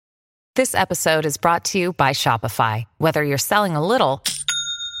This episode is brought to you by Shopify. Whether you're selling a little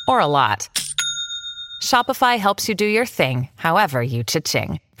or a lot, Shopify helps you do your thing, however you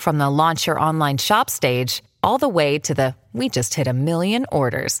cha-ching. From the launch your online shop stage, all the way to the we just hit 1 million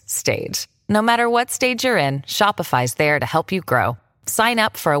orders stage. No matter what stage you're in, Shopify's there to help you grow. Sign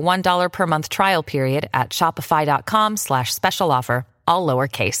up for a $1 per month trial period at shopify.com/special offer, all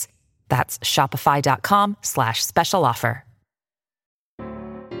lowercase. That's shopify.com/special offer.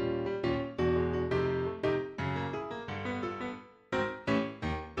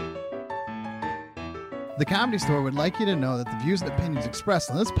 The Comedy Store would like you to know that the views and opinions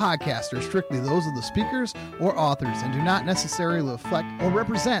expressed on this podcast are strictly those of the speakers or authors and do not necessarily reflect or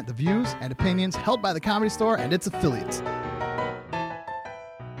represent the views and opinions held by the Comedy Store and its affiliates.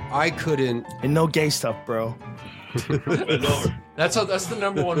 I couldn't. And no gay stuff, bro. That's the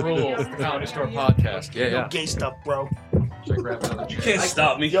number one rule of the Comedy Store podcast. Yeah, No gay stuff, bro. Should I grab another chair? You can't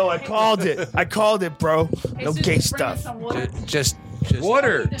stop me. Yo, I called it, bro. No gay stuff. Just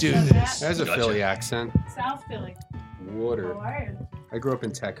Water. do this. That's a Philly accent. South Philly. Water. How are you? I grew up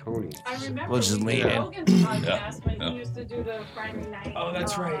in Tacony. I remember We'll just lean in. Rogan's podcast when he used to do the Friday night. Oh,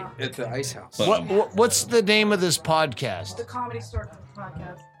 that's right. At the Ice House. What's the name of this podcast? The Comedy Store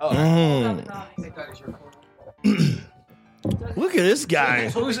podcast. Look at this guy.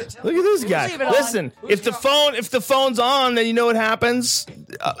 Who's it? Look at this guy. even on? Listen, if the phone's on, then you know what happens.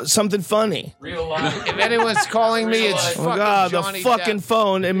 Something funny. Real life. If anyone's calling me, it's Oh fucking God, the Johnny fucking Depp.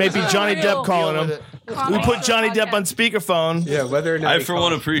 phone. It may be Johnny Depp calling Deal him. with it. We put Johnny Depp on speakerphone. Yeah, whether or not I, he for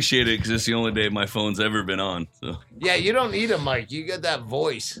calls. one, appreciate it because it's the only day my phone's ever been on. So. Yeah, you don't need a mic. You got that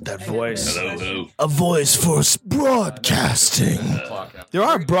voice. That voice. Hello. A voice for broadcasting. There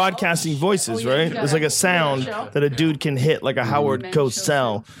are broadcasting voices, right? There's like a sound that a dude can hit, like a Howard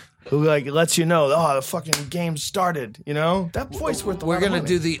Cosell, who like lets you know, oh, the fucking game started. You know that voice worth. We're gonna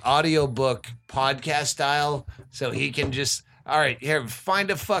do the audiobook podcast style, so he can just. All right, here,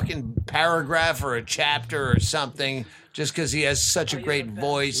 find a fucking paragraph or a chapter or something, just because he has such a great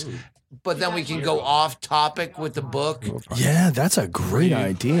voice. But then we can go off topic with the book. Yeah, that's a great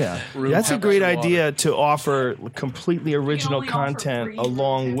idea. That's a great idea to offer completely original content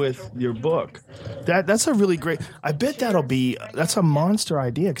along with your book. That's a really great. I bet that's a monster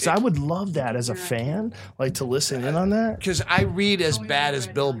idea because I would love that as a fan, like to listen in on that. Because I read as bad as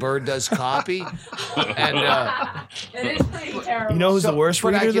Bill Burr does copy. And It is pretty terrible. You know who's the worst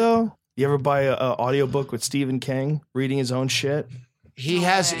but I reader can- though? You ever buy a audiobook with Stephen King reading his own shit?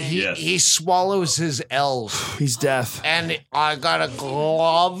 he swallows his L's. He's deaf. And I got a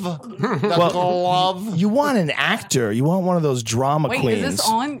glove. Glove. You want an actor. You want one of those drama Wait, queens. is this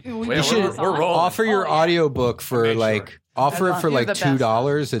on? Wait, we're rolling. Offer your audiobook for offer it for You're like the best.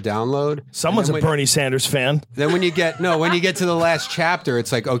 $2 a download. Someone's a And then Bernie Sanders fan. Then when you get to the last chapter,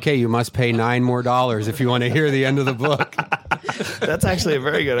 it's like, okay, you must pay $9 more if you want to hear the end of the book. That's actually a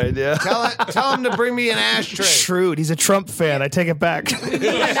very good idea. Tell him to bring me an ashtray. Shrewd. He's a Trump fan. I take it back.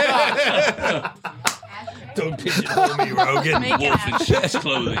 Don't pigeonhole me, Rogan. Make it Wolf in happen. sheep's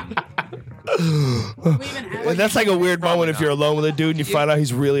clothing. And that's like a weird moment if you're alone with a dude and you find out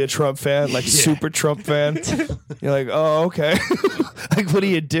he's really a Trump fan, like super Trump fan. You're like, oh, okay. Like, what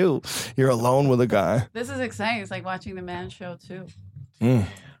do? You're alone with a guy. This is exciting. It's like watching the Man Show too.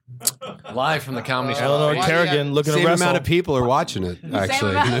 Live from the Comedy Store. Eleanor and Kerrigan looking to Same wrestle. amount of people are watching it,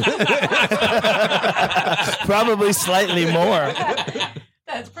 actually. Probably slightly more.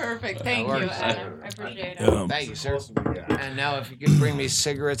 That's perfect. Thank you, Adam. I appreciate it. Thank you, sir. And now if you could bring me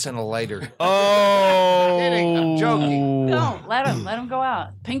cigarettes and a lighter. Oh. I'm joking. Don't let him go out.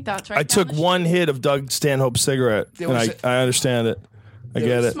 Pink dots right I down took the one hit of Doug Stanhope's cigarette, and was I understand it. I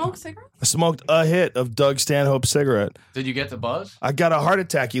get it. Smoke cigarettes? I smoked a hit of Doug Stanhope's cigarette. Did you get the buzz? I got a heart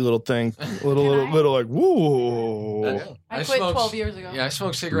attack, you little thing. Little like, whoa. I quit 12 years ago. Yeah, I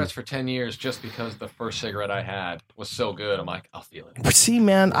smoked cigarettes for 10 years just because the first cigarette I had was so good. I'm like, I'll feel it. But see,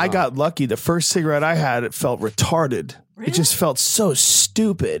 man, I got lucky. The first cigarette I had, it felt retarded. Really? It just felt so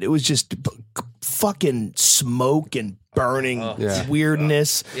stupid. It was just fucking smoke and burning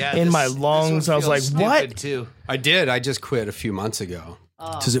weirdness in my lungs. I was like, what? Too. I did. I just quit a few months ago.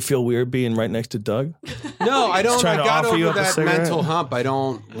 Does it feel weird being right next to Doug? No, I don't. I trying to got offer you over up a that cigarette? mental hump. I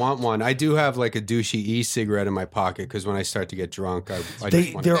don't want one. I do have like a douchey e-cigarette in my pocket because when I start to get drunk, I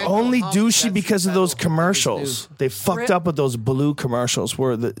just want They're to. only hump, douchey that's because of those federal commercials. They fucked up with those blue commercials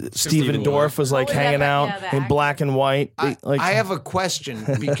where Steven Stephen Dorff was like Oh, yeah, hanging yeah, out the in actor. black and white. I have a question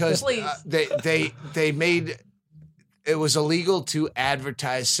because Please. they made it was illegal to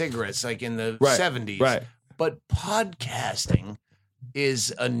advertise cigarettes like in the 70s. Right. But podcasting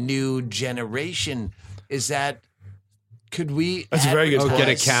is a new generation. Is that Could we? That's a very good point. Get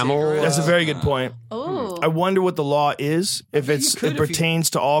a Camel? That's a very good point. Oh. I wonder what the law is if it pertains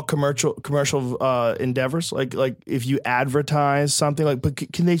to all commercial endeavors. Like if you advertise something, but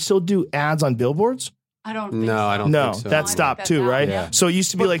can they still do ads on billboards? I don't think No, so. I don't No, think so. that stopped too, right? Yeah. So it used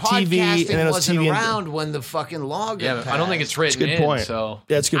to be like TV, and then it was wasn't TV. around when the fucking law got Yeah, passed. I don't think it's written That's a good point. So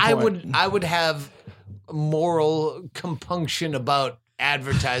Yeah, that's a good point. I would have moral compunction about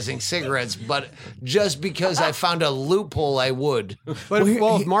advertising cigarettes, but just because I found a loophole, I would. But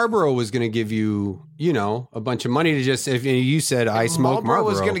if Marlboro was going to give you, a bunch of money to just, if you said I smoke Marlboro,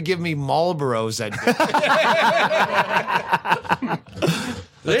 was going to give me Marlboros, I'd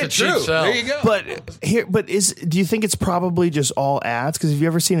that's a cheap sell. There you go. Do you think it's probably just all ads? Because have you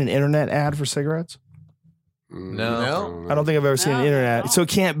ever seen an internet ad for cigarettes? No. I don't think I've ever seen an internet. So it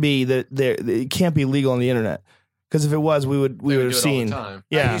can't be that it can't be legal on the internet. Because if it was, we would have seen. I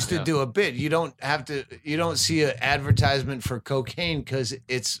Yeah, used to do a bit. You don't see an advertisement for cocaine because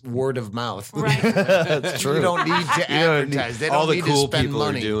it's word of mouth. Right. that's true. You don't need to advertise. They don't All the need cool to spend people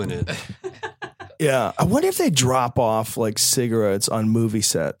money. are doing it. Yeah, I wonder if they drop off like cigarettes on movie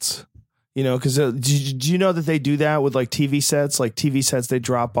sets. Because do you know that they do that with like TV sets? Like TV sets, they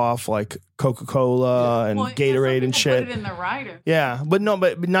drop off like Coca-Cola and Gatorade and shit. Put it in the rider. Yeah, but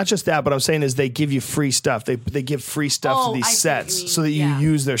not just that. But I'm saying is they give you free stuff. They give free stuff to these I see what you sets mean. so that you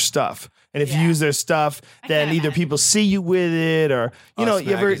use their stuff. And if you Yeah. use their stuff, then can either imagine. people see you with it, or you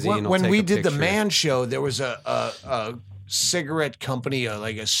ever. Magazine will When take we a did the picture. Man Show, there was a cigarette company,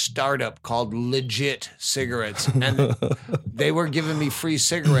 like a startup called Legit Cigarettes, and they were giving me free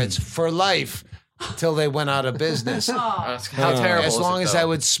cigarettes for life till they went out of business. How terrible As is long it, as though? I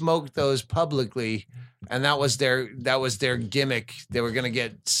would smoke those publicly, and that was their gimmick. They were going to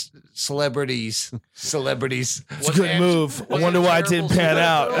get celebrities. It's a good move. I wonder why it didn't pan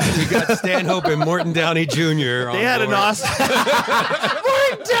out. We got Stanhope and Morton Downey Jr. They had an awesome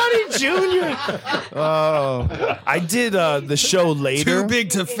Morton Downey Jr. Oh, I did the show later. Too big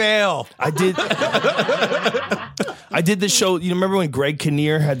to fail. I did the show. You remember when Greg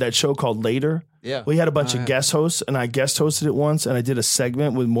Kinnear had that show called Later? Yeah. We had a bunch of guest hosts, and I guest hosted it once, and I did a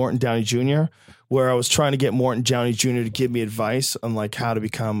segment with Morton Downey Jr. where I was trying to get Morton Downey Jr. to give me advice on like how to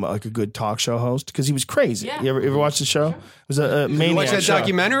become like a good talk show host because he was crazy. Yeah. You ever watch the show? It was a You maniac watch that show.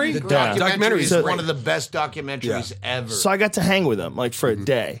 documentary? The Documentary documentary is is one of the best documentaries ever. So I got to hang with him like for a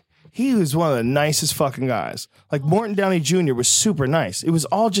day. He was one of the nicest fucking guys. Like Morton Downey Jr. was super nice. It was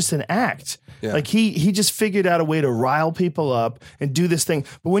all just an act. Yeah. Like he just figured out a way to rile people up and do this thing.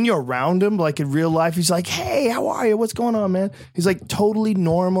 But when you're around him, like in real life, he's like, "Hey, how are you? What's going on, man?" He's like totally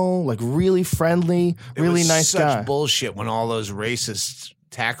normal, like really friendly, really it was nice such guy. bullshit when all those racists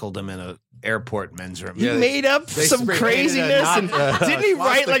tackled him in a airport men's room. He made up some spray painted craziness, a and not- didn't he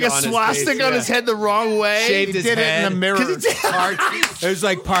write like a swastika on his swastika face, on yeah. his head the wrong way? Shaved He his did it head. in the mirror. 'Cause he did- There's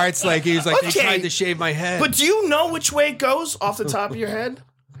like parts like he was like, Okay. they tried to shave my head. But do you know which way it goes off the top of your head?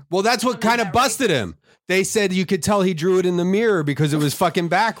 Well, that's what kind of busted him. They said you could tell he drew it in the mirror because it was fucking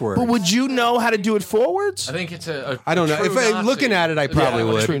backwards. But would you know how to do it forwards? I think it's a I don't know. true If I- Nazi. looking at it, I probably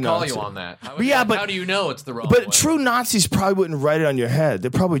would. True call Nazi. you on that. How, Yeah, but- how do you know it's the wrong But way? true Nazis probably wouldn't write it on your head. They're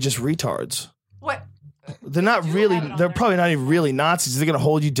probably just retards. What? They're not really. have it on They're their probably not even really Nazis. They're gonna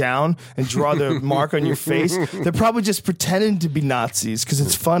hold you down and draw their mark on your face. They're probably just pretending to be Nazis because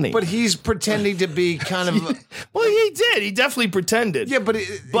it's funny. But he's pretending to be kind of. well, he did. He definitely pretended. Yeah, but,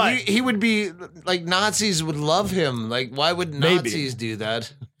 But- he would be like Nazis would love him. Like, why would Maybe. Nazis do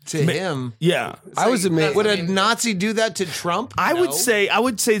that to him? Yeah. I was amazed. Would a Nazi do that to Trump? I would No. say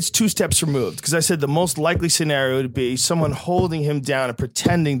it's 2 steps removed because I said the most likely scenario would be someone holding him down and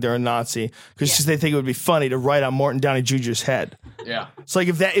pretending they're a Nazi because they think it would be funny to write on Morton Downey Jr.'s head. Yeah. It's like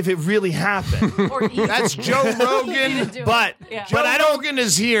if it really happened. Or he- That's Joe he Rogan. didn't do it. But Yeah. but I don't. Rogan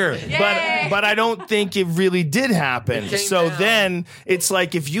is here. Yay! But I don't think it really did happen. came So down. then it's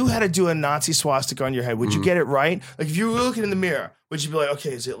like if you had to do a Nazi swastika on your head, would you get it right? Like if you were looking in the mirror, would you be like,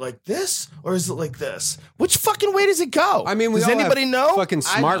 okay, is it like this or is it like this? Which fucking way does it go? I mean, we does all anybody have know? fucking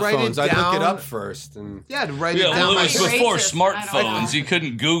I'd write it smartphones. I'd look it down. up first. And Yeah, to write Yeah, it down. well, it was Racist. before I don't know. smartphones. You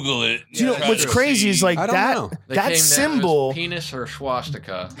couldn't Google it. Do you know Try what's to crazy is see. like I don't that know. They that came down, it symbol. was penis or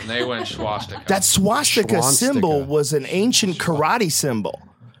swastika, and they went swastika. That swastika Schwanstika. symbol was an ancient karate symbol.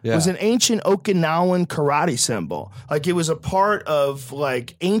 It was an ancient Okinawan karate symbol. Like it was a part of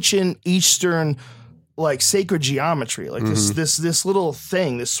like ancient Eastern like sacred geometry, like this little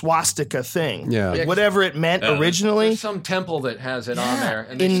thing, this swastika thing. Yeah. Like whatever it meant originally. There's some temple that has it on there.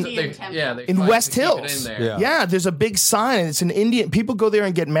 And In- they in fight West to keep it Hills. in there. Yeah, there's a big sign, and it's an Indian. People go there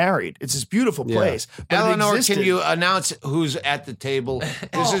and get married. It's this beautiful place. But it Eleanor, existed. can you announce who's at the table?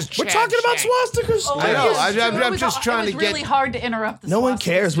 This is We're Chad talking about Shank. swastikas. Oh, I know. it is. I'm just trying to It was really get. hard to interrupt the No one swastikas.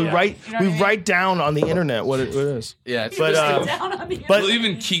 cares. We write You know what I mean? write down on the internet what it is. Yeah, it's But Down on the but Well,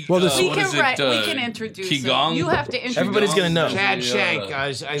 even Qi, Well, what this- we is can it? write. We can introduce Qigong? it. You have to introduce. Everybody's gonna know. Chad The, Shank. I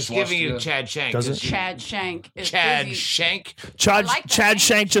was giving you swastika. Chad Shank. Does it? 'cause Chad Shank. Is Chad busy. Shank. Chad, like that Chad name,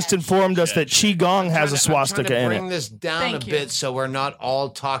 Shank just Chad informed us that Qigong has a swastika I'm trying to in bring it. this down Thank a you. bit so we're not all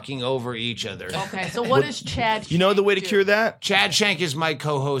talking over each other. Okay, so what is Chad? You know the way to Shank cure do? that? Chad Shank is my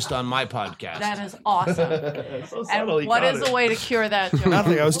co-host on my podcast. That is awesome. So And subtle, you what got is it. the way to cure that, Joe?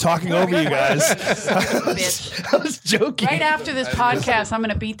 Nothing. I was talking over you guys. Bitch. I was joking. Right after this podcast, I'm going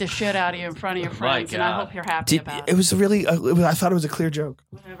to beat the shit out of you in front of your friends, and I God. hope you're happy about It was really. I thought it was a clear joke.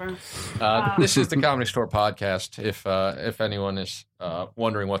 Whatever. This is the Comedy Store podcast. If anyone is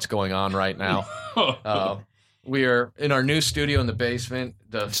wondering what's going on right now, we are in our new studio in the basement.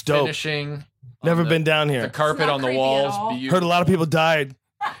 The dope. finishing, Never on been down the here. carpet It's not on the creepy at walls. all. Beautiful. Heard a lot of people died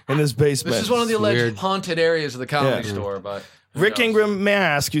in this basement. This is one of the alleged Weird. haunted areas of the Comedy Yeah. Store. But who Rick knows? Ingram, may I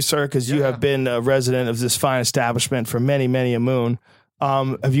ask you, sir, because you have been a resident of this fine establishment for many, many a moon.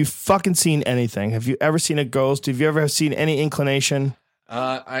 Have you fucking seen anything? Have you ever seen a ghost? Have you ever seen any inclination?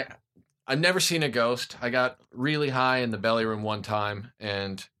 I've never seen a ghost. I got really high in the belly room one time,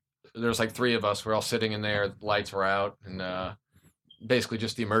 and there was like three of us. We're all sitting in there. Lights were out, and basically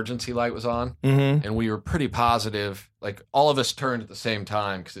just the emergency light was on. Mm-hmm. And we were pretty positive. Like all of us turned at the same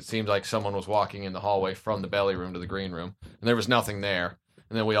time because it seemed like someone was walking in the hallway from the belly room to the green room, and there was nothing there.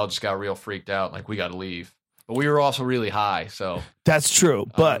 And then we all just got real freaked out, like we got to leave. But we were also really high, so That's true.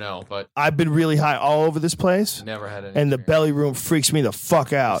 I But don't know. But I've been really high all over this place, never had any. and the experience. belly room freaks me the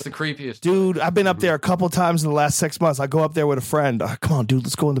fuck out. It's the creepiest. Dude, I've been up there a couple times in the last 6 months. I go up there with a friend. Come on, dude,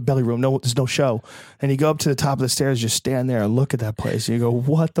 let's go in the belly room. No, there's no show. And you go up to the top of the stairs, just stand there and look at that place. And you go,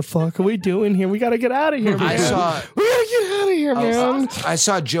 what the fuck are we doing here? We got to get out of here, man. I saw. We got to get out of here, man. I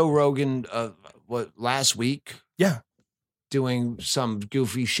saw Joe Rogan. Last week? Yeah. Doing some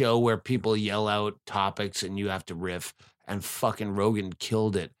goofy show where people yell out topics and you have to riff, and fucking Rogan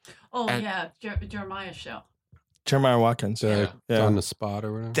killed it. Oh, And- yeah, Jeremiah's show. Jeremiah Watkins. It's Yeah. on the spot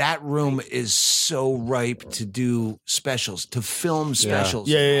or whatever. That room is so ripe to do specials, to film specials.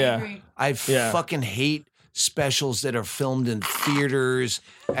 Yeah, I yeah, yeah. agree. I Yeah. fucking hate specials that are filmed in theaters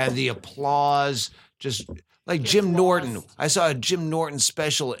and the applause just like Jim Norton. I saw a Jim Norton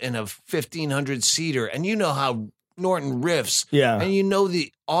special in a 1,500 seater, and you know how Norton riffs. Yeah. And you know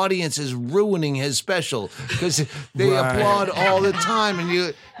the audience is ruining his special because they Right. applaud all the time,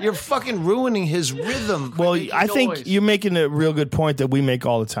 and you're fucking ruining his rhythm. Well, making I think noise. you're making a real good point that we make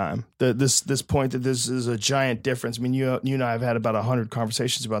all the time. This point that this is a giant difference. I mean, you and I have had about 100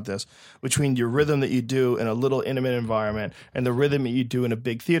 conversations about this between your rhythm that you do in a little intimate environment and the rhythm that you do in a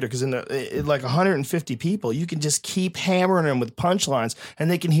big theater. Because in like 150 people, you can just keep hammering them with punchlines, and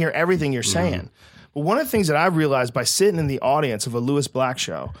they can hear everything you're saying. But one of the things that I realized by sitting in the audience of a Louis Black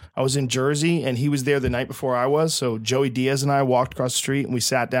show, I was in Jersey and he was there the night before I was. So Joey Diaz and I walked across the street and we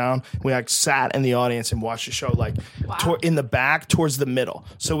sat down. We like sat in the audience and watched the show like in the back towards the middle.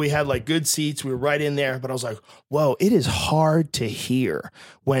 So we had like good seats. We were right in there. But I was like, whoa, it is hard to hear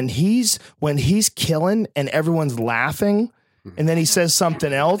when he's killing and everyone's laughing. And then he says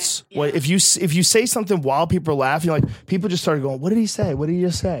something else. Well, if you say something while people are laughing, like people just started going, "What did he say? What did he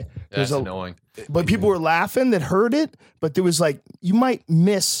just say?" That's annoying. But people were laughing that heard it. But there was like you might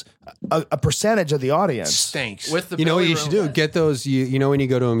miss a percentage of the audience. Stinks. With the You know what belly you room- should do? Get those. You know when you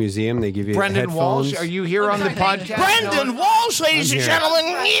go to a museum, they give you Brendan headphones. Walsh, are you here on the podcast? Brendan Walsh, ladies and here. gentlemen,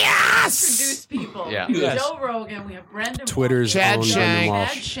 yes. Introduce people. Yeah. Yes. Joe Rogan. We have Brendan. Twitter's Chad own Shank. Brendan Chad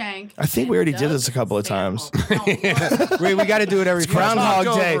Walsh. Shank. I think we already did this a couple of Stanhope. times. No, We got to do it every Groundhog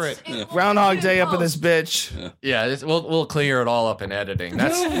Talk Day. over it. Groundhog Day up in this bitch. Yeah, we'll clear it all up in editing.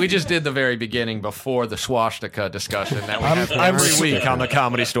 We just did the very beginning before the swastika discussion that we have I'm every so- week on the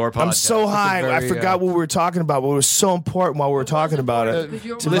Comedy Store podcast. I'm so high. I very, forgot what we were talking about, but it was so important while we were talking about it. Because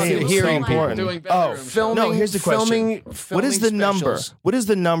you're To me, right. it was so hearing important. Doing belly room Filming, No, here's the question. filming What is the number? specials. What is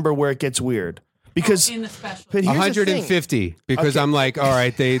the number where it gets weird? Because in the special. but here's the thing. 150 because I'm like, all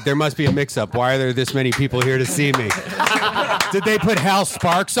right, there must be a mix-up. Why are there this many people here to see me? Did they put Hal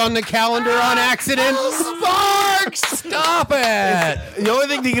Sparks on the calendar on accident? Sparks! Stop it! The only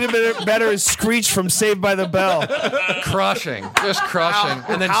thing that could have been better is Screech from Saved by the Bell. crushing, just crushing,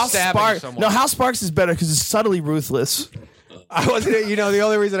 and then Hal stabbing Sparks. someone. No, Hal Sparks is better because it's subtly ruthless. I wasn't. You know, the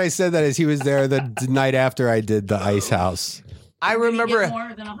only reason I said that is he was there the night after I did the Ice House. I remember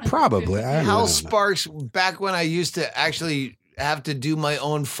Probably. I don't Hal know. Sparks back when I used to actually have to do my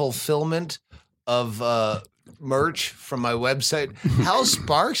own fulfillment of merch from my website. Hal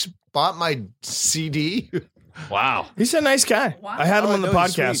Sparks bought my CD. Wow. He's a nice guy. Wow. I had him Oh, on the no,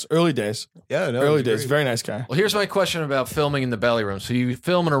 he's podcast sweet. early days. Yeah, no, Early it's days. great. Very nice guy. Well, here's my question about filming in the belly room. So you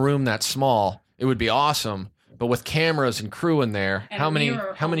film in a room that small, it would be awesome. But with cameras and crew in there, And how a many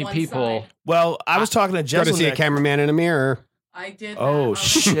mirror how on many one people? side. Well, I was talking to Go to see a Jesselnick. cameraman in a mirror. I did. Oh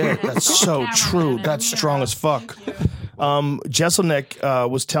shit, that's so true. That's strong as fuck. Jesselnick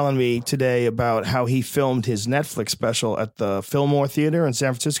was telling me today about how he filmed his Netflix special at the Fillmore Theater in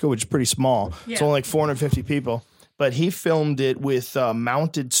San Francisco, which is pretty small. It's Yeah. only like 450 people. But he filmed it with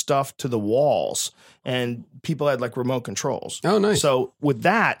mounted stuff to the walls, and people had like remote controls. Oh, nice. So with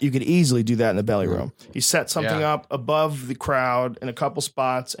that, you could easily do that in the belly room. He set something Yeah. up above the crowd in a couple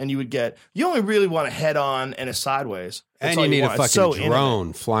spots, and you only really want a head on and a sideways. That's And all you need a want. fucking It's so intimate.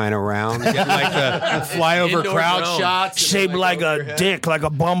 drone flying around, getting like the flyover Indoor crowd drone. shots. Shaped like a dick, like a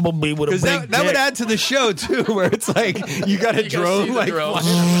bumblebee with a Because big that would dick. add to the show too, where it's like you got a You gotta see drone the like drone.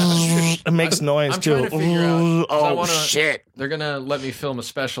 It makes noise I'm too. trying to figure out. 'cause I Oh wanna- shit! They're gonna let me film a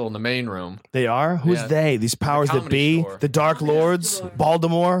special in the main room. They are. Who's Yeah. they? These powers that Comedy be? Store. The Dark Lords,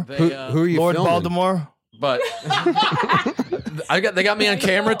 Baltimore, They, who are you Lord filming? Baltimore. But they got me on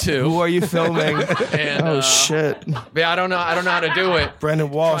camera too. Who are you filming? And, Oh shit! Yeah, I don't know how to do it. Brendan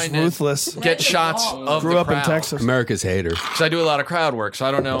Walsh, Trying to ruthless. Get shots of Grew the up in crowd. Texas. America's hater. Because I do a lot of crowd work, so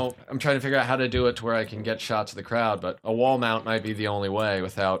I don't know. I'm trying to figure out how to do it to where I can get shots of the crowd, but a wall mount might be the only way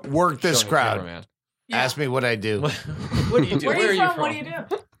without Work this showing a crowd. cameraman. Ask me what I do. What do you do? Where are you from? from? What do you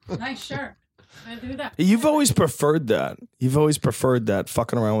do? Nice shirt. I do that. You've always preferred that. You've always preferred that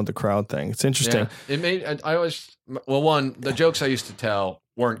fucking around with the crowd thing. It's interesting. Yeah. It made. I always. Well, one, the jokes I used to tell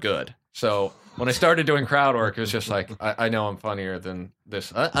weren't good, so when I started doing crowd work, it was just like I know I'm funnier than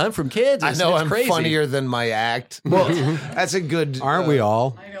this. I'm from Kansas. I know it's I'm crazy. funnier than my act. Well, that's a good. Aren't we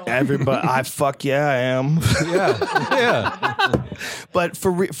all? I know. Everybody, fuck yeah, I am. Yeah. But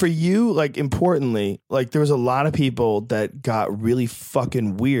for you, like importantly, like there was a lot of people that got really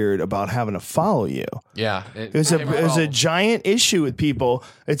fucking weird about having to follow you. Yeah, It was a giant issue with people.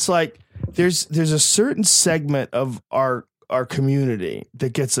 It's like there's a certain segment of our community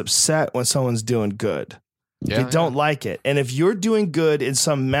that gets upset when someone's doing good. They don't like it. And if you're doing good in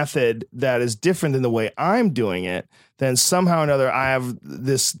some method that is different than the way I'm doing it, then somehow or another I have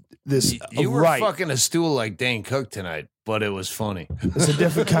this You were right. fucking a stool like Dane Cook tonight, but it was funny. It's a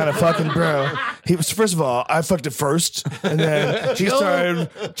different kind of fucking bro. He was, first of all, I fucked it first, and then he started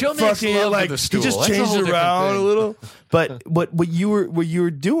Joe makes fucking love it, to like the he stool. just That's a changed whole it different around thing. a little. But what you were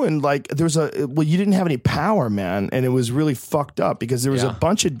doing, like you didn't have any power, man, and it was really fucked up because there was a Yeah.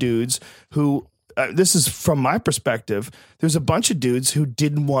 bunch of dudes who. This is from my perspective. There's a bunch of dudes who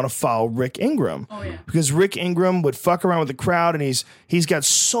didn't want to follow Rick Ingram because Rick Ingram would fuck around with the crowd, and he's got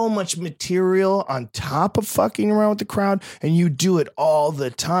so much material on top of fucking around with the crowd, and you do it all the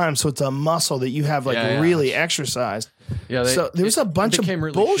time. So it's a muscle that you have really exercised. Yeah, So there was a bunch of became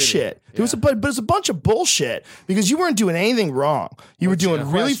really bullshit. shitty. There was but it was a bunch of bullshit because you weren't doing anything wrong. You were doing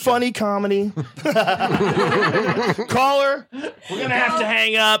really funny comedy. Caller, we're gonna have to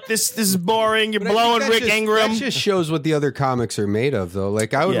hang up. This is boring. You're blowing Rick Ingram. That just shows what the other comics are made of, though.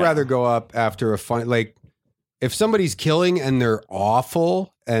 Like, I would Yeah. rather go up after a fun. Like, if somebody's killing and they're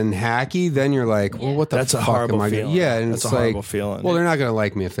awful and hacky, then you're like, well, what the That's a fuck horrible am I feeling. gonna? Yeah, and That's it's a horrible like, feeling. well, they're not gonna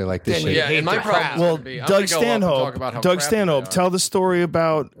like me if they like this Then shit. you Yeah, hate and my the problem. crowd. Well, would be, I'm Doug gonna go up and Stanhope, talk about how Doug crappy Stanhope, they are. tell the story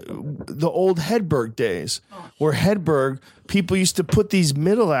about the old Hedberg days, where Hedberg people used to put these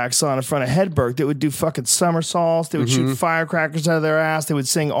middle acts on in front of Hedberg that would do fucking somersaults. They would shoot firecrackers out of their ass. They would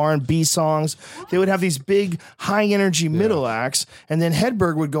sing R&B songs. They would have these big, high energy middle acts, and then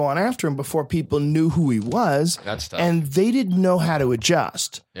Hedberg would go on after him before people knew who he was. That's tough. And they didn't know how to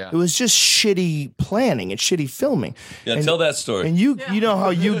adjust. Yeah. It was just shitty planning and shitty filming. Yeah, And- tell that story. And you know how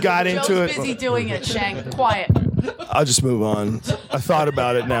you got Joe's into it. busy doing it, Shank. Quiet. I'll just move on. I thought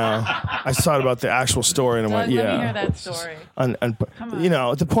about it now. I thought about the actual story and I Doug, went, let me hear yeah. that story. You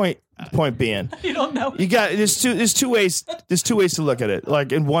know, the point being, You don't know. you got there's two ways to look at it.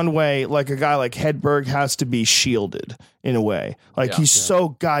 Like in one way, like a guy like Hedberg has to be shielded in a way. Like he's so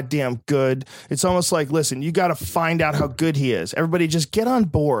goddamn good. It's almost like, listen, you got to find out how good he is. Everybody just get on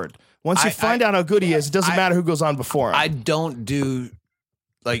board. Once you find out how good he is, it doesn't matter who goes on before him. I don't do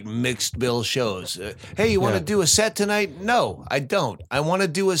like mixed bill shows. Hey, you want to do a set tonight? No, I don't. I want to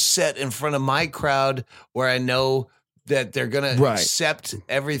do a set in front of my crowd where I know that they're going to accept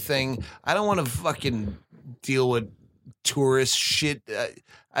everything. I don't want to fucking deal with tourist shit.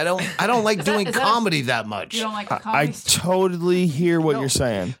 I don't like doing comedy that much. You don't like the I comedy stuff? totally hear what you're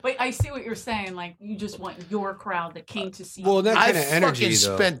saying. But I see what you're saying. Like, you just want your crowd that came to see Well, you. that I kind of energy, fucking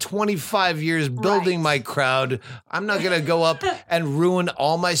though. spent 25 years building Right. my crowd. I'm not going to go up and ruin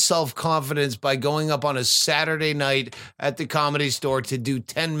all my self-confidence by going up on a Saturday night at the Comedy Store to do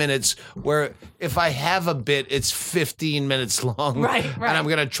 10 minutes where if I have a bit, it's 15 minutes long. Right. And I'm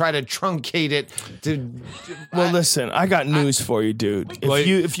going to try to truncate it to... Well, listen, I got news for you, dude.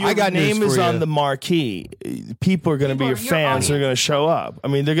 If I your got news name is for on you. the marquee, people are going to be your Your fans. They're audience. going to show up. I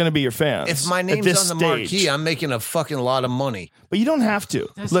mean, they're going to be your fans. If my at name's this on the marquee, stage. I'm making a fucking lot of money. But you don't have to.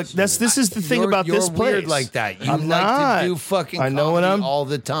 Look, this is the thing You're- about this you're place. weird like that. You I'm like not. to do fucking I know what comedy I'm. all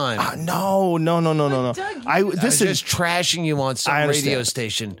the time. No. Doug, you- I was This is. just trashing you on some I understand. radio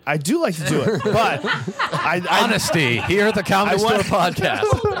station. I do like to do it, but Honesty here at the Comedy Store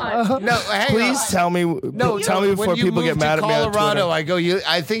podcast. No, hang please on. tell me. Tell me when before you people get moved mad to at me on Colorado, Twitter.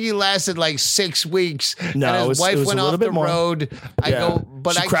 I think he lasted like 6 weeks. No, and it his was- wife it was went a little off bit the more. road. I Yeah. go,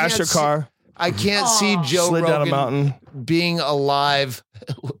 but She I crashed can't her car. I can't see Joe Slid Rogan down a mountain. being alive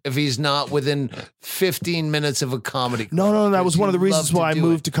if he's not within 15 minutes of a comedy. No, that was one of the You love reasons to why I do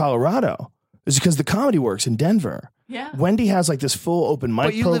moved to Colorado. Is because the Comedy Works in Denver. Yeah. Wendy has like this full open mic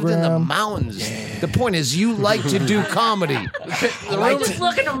But you program. lived in the mountains. The point is, you like to do comedy. I just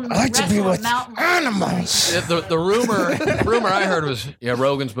look at them. I like to be with mountain. animals. The rumor I heard was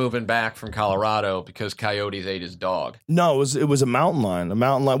Rogan's moving back from Colorado because coyotes ate his dog. No, it was a mountain lion. A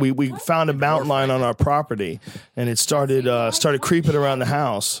mountain lion. We found a mountain lion on our property, and it started creeping around the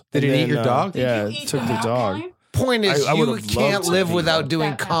house. Did And it eat then, your dog? Yeah, You it eat took the mountain dog. lion? Point is, I you would've can't loved to live be without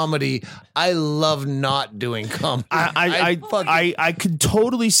doing that bad. comedy. I love not doing comedy. I could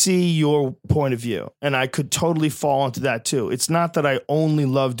totally see your point of view, and I could totally fall into that too. It's not that I only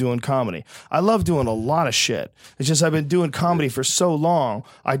love doing comedy. I love doing a lot of shit. It's just I've been doing comedy for so long,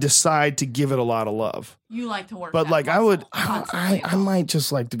 I decide to give it a lot of love. You like to work. But that like I would, muscle constantly. I might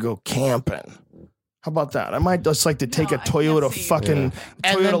just like to go camping. How about that? I might just like to take No, a I can't Toyota see you. fucking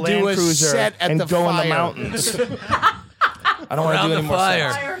And Toyota then do Land a Cruiser set at and the go in the fire. mountains. I don't want to do any more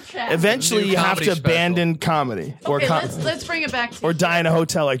fire. sets. Fire chat. Eventually, New you have comedy to special. abandon comedy Okay, let's bring it back to or die in a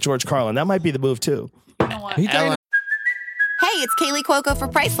hotel like George Carlin. That might be the move too. You know what? Ellen, Hey, it's Kaylee Cuoco for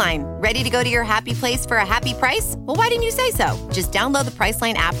Priceline. Ready to go to your happy place for a happy price? Well, why didn't you say so? Just download the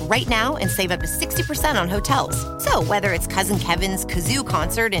Priceline app right now and save up to 60% on hotels. So whether it's Cousin Kevin's Kazoo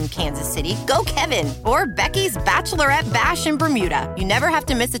Concert in Kansas City, go Kevin, or Becky's Bachelorette Bash in Bermuda, you never have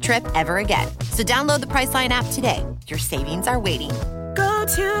to miss a trip ever again. So download the Priceline app today. Your savings are waiting. Go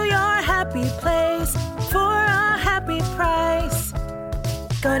to your happy place for a happy price.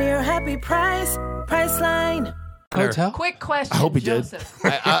 Go to your happy price, Priceline. Hotel? Quick question. I hope he did. Joseph.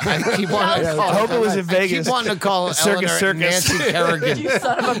 I keep wanting to call. I hope it was in I Vegas. keep wanting to call Circus, Eleanor circus. Nancy Kerrigan. You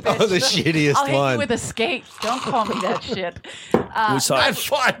son of a bitch. Oh, the shittiest I'll hit one. you with a skate. Don't call me that shit. We saw I it.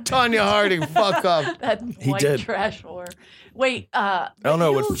 fought Tanya Harding. Fuck up. That He white did. trash whore. Wait,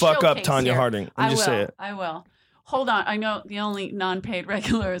 Eleanor would you fuck up showcase Tanya here. Harding. Let me I just will. say it. I will. Hold on. I know the only non-paid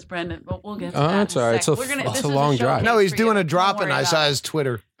regular is Brendan, but we'll get to Oh, that. that's in a all right. sec. It's a- We're gonna- it's this a is long drive. showcase No, he's for you. doing a Don't drop, worry and I about saw it. his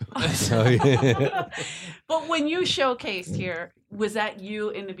Twitter. So, yeah. But when you showcased here, was that you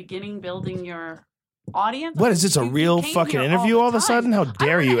in the beginning building your audience? What is this, a You real came fucking here interview the all of a time. sudden? How I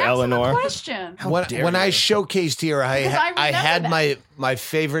dare wanna you, ask him a Eleanor? question. When I showcased here, I Because I had remember my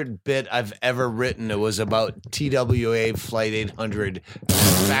favorite bit I've ever written. It was about TWA Flight 800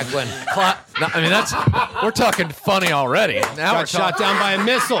 back when. No, I mean, we're talking funny already. Now we're Got shot down by a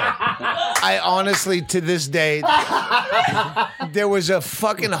missile. I honestly, to this day, there was a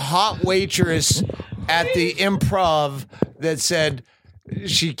fucking hot waitress at the Improv that said.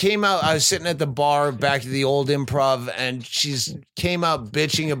 She came out. I was sitting at the bar back to the old Improv, and she's came out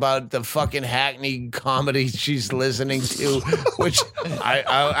bitching about the fucking hackney comedy she's listening to, which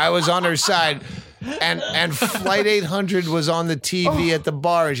I was on her side. And Flight 800 was on the TV at the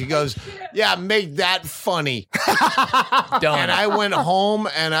bar, and she goes, "Yeah, make that funny." done. And I went home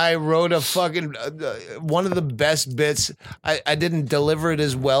and I wrote a fucking one of the best bits. I didn't deliver it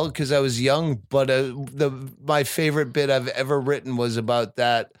as well because I was young, but my favorite bit I've ever written was about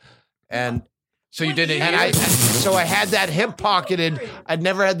that. And So you did it and here? so I had that hip pocketed. I'd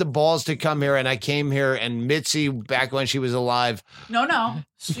never had the balls to come here, and I came here. And Mitzi, back when she was alive, No,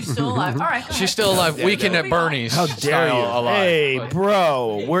 she's still alive. All right, go She's ahead. still alive. Weekend at Moving on. Bernie's. How dare you? style alive. Hey,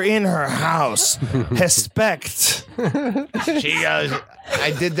 bro, we're in her house. Respect. she goes.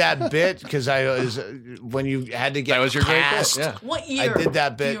 I did that bit because I was when you had to get That was your great bit, cast. yeah. What year? I did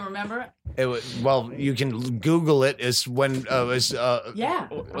that bit. Do you remember it? Well, you can Google it. It's when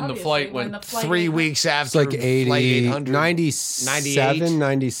when the flight went 3 weeks after It's like 80, Flight 800. 97,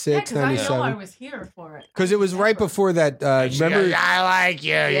 96, I know 97. I was here for it. Because it was right before that. Remember? I like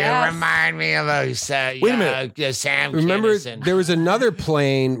you. Yes. You remind me of Wait a minute. Sam Remember, Kinison. there was another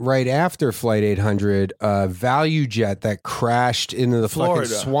plane right after Flight 800, Value Jet, that crashed into the Florida.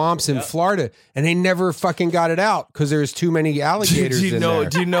 fucking swamps in Florida, and they never fucking got it out because there was too many alligators in there.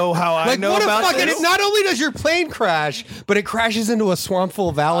 Do you know how I Like, know what a about fucking! this? Not only does your plane crash, but it crashes into a swamp full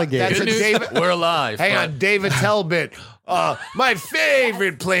of alligators. That's a David. We're alive. Hang but- on, David Talbot. My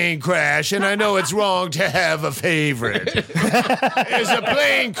favorite plane crash, and I know it's wrong to have a favorite, is a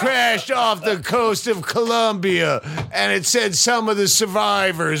plane crashed off the coast of Colombia, and it said some of the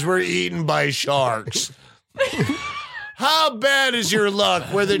survivors were eaten by sharks. How bad is your luck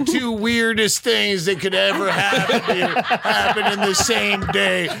where the two weirdest things that could ever happen here happen in the same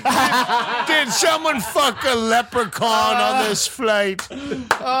day? Did someone fuck a leprechaun on this flight?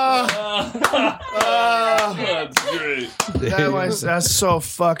 That's great. That's so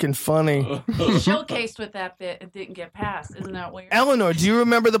fucking funny. Showcased with that bit, it didn't get passed. Isn't that weird? Eleanor, do you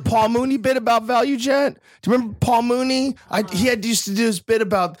remember the Paul Mooney bit about Value Jet? Do you remember Paul Mooney? He used to do this bit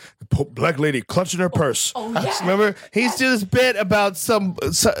about the black lady clutching her purse. Oh, yeah. Remember? He used to do this bit about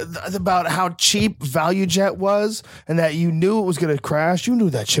about how cheap Value Jet was, and that you knew it was going to crash. You knew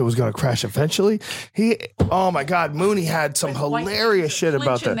that shit was going to crash eventually. Oh my God, Mooney had some White hilarious shit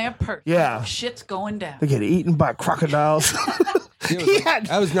about clinching that. their purse. Yeah. Shit's going down. They get eaten by crocodiles. That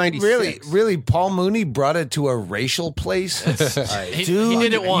was 96. Really, Paul Mooney brought it to a racial place? He Dude,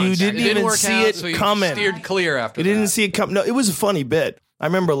 did it once. you didn't it didn't even work see out, it so he coming. steered clear after You that. didn't see it come. No, it was a funny bit. I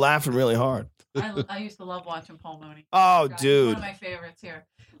remember laughing really hard. I used to love watching Paul Mooney. Oh, God, he's dude. one of my favorites here.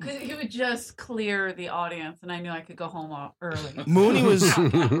 Because he would just clear the audience, and I knew I could go home early. Mooney was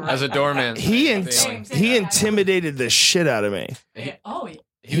As a doorman. he feeling. intimidated the shit out of me. Oh, yeah.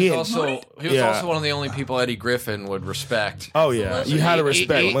 He was also Yeah. one of the only people Eddie Griffin would respect. Oh yeah, you had to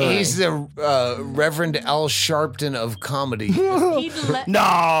respect Mooney. He's the Reverend Al Sharpton of comedy. He'd let,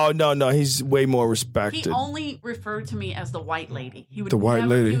 No, he's way more respected. He only referred to me as the white lady. He would The white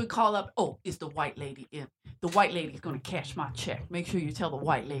lady. He would call up, "Oh, is the white lady in? The white lady's going to cash my check. Make sure you tell the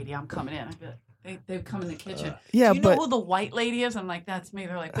white lady I'm coming in." I'd be like, they come in the kitchen. yeah, Do you know but- who the white lady is? I'm like, that's me.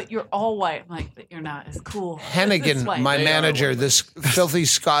 They're like, but you're all white. I'm like, but you're not as cool. Hennigan, my They are manager, white. this filthy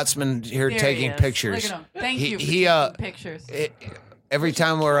Scotsman here There he taking is. pictures. Look at him. Thank you for he, taking pictures. Every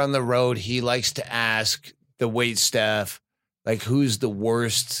time we're on the road, he likes to ask the wait staff, like, who's the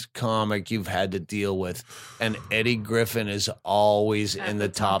worst comic you've had to deal with? And Eddie Griffin is always in the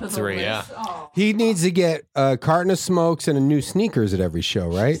top of the three. list. Oh. He needs to get a carton of smokes and a new sneakers at every show,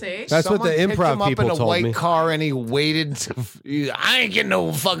 right? See? That's Someone what the picked him improv up people in a told white me. car, and he waited. I ain't getting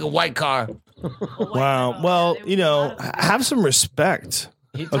no fucking white car. Wow. Well, you know, have some respect.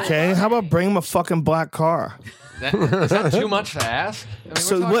 Okay, how about bring him a fucking black car? Is that too much to ask? I mean,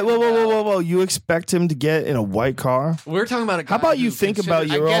 So we're talking whoa! You expect him to get in a white car? We're talking about a guy How about you who think considered about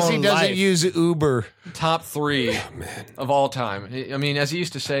your I guess own he doesn't life? use Uber. top 3 of all time. I mean, as he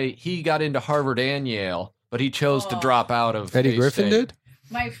used to say, he got into Harvard and Yale, but he chose to drop out of Eddie K-State. Griffin did?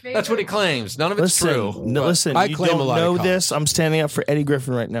 My favorite. That's what he claims. None of it's true. No, but- listen. I You claim don't a lot of know college. this. I'm standing up for Eddie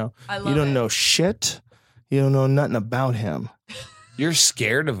Griffin right now. I love You don't it. know shit. You don't know nothing about him. You're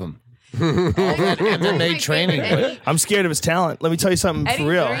scared of him. MMA training. I'm scared of his talent. Let me tell you something Eddie's for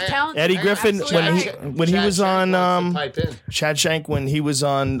real. very talented. Eddie Griffin, Absolutely. when he was on Pipe in. Chad Shank, when he was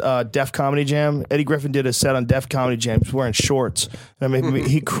on Def Comedy Jam, Eddie Griffin did a set on Def Comedy Jam. He was wearing shorts. And I mean,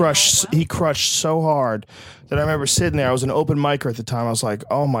 he crushed so hard that I remember sitting there. I was an open micer at the time. I was like,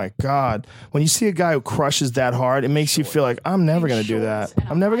 oh my God. When you see a guy who crushes that hard, it makes you feel like, I'm never going to do that.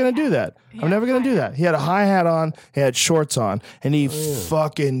 I'm never going to do that. I'm never going to do that. He had a high hat on, he had shorts on, and he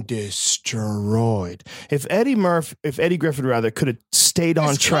fucking destroyed. If Eddie Griffin rather could have stayed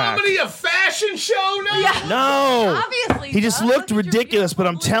on track. Comedy a fashion show now? Yeah. No. Obviously. He just does. looked Look at your ridiculous, but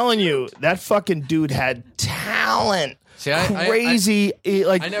I'm beautiful telling you, that fucking dude had talent. See, I Crazy.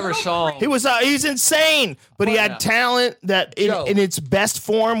 I never saw him. He's insane, but he had talent that Joe. in its best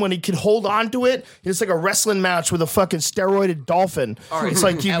form when he could hold on to it. It's like a wrestling match with a fucking steroided dolphin. right. It's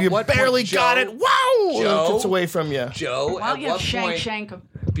like you At what barely point, got Joe- it. Wow! Joe? It gets away from you. Joe, Why don't at you what have point, shank him?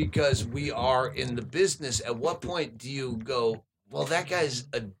 because we are in the business, at what point do you go, well, that guy's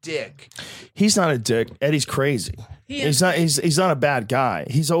a dick? He's not a dick. Eddie's crazy. He's not a bad guy.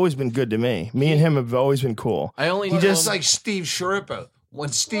 He's always been good to me. Me and him have always been cool. I only He know just him- like Steve Sharippa. when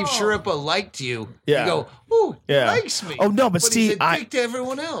Steve Sharippa liked you, Yeah. you go, ooh, he Yeah. likes me. Oh, no, but Steve, Steve, he's a dick to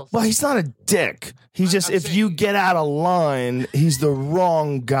everyone else. Well, he's not a dick. He's just, if you get out of line, he's the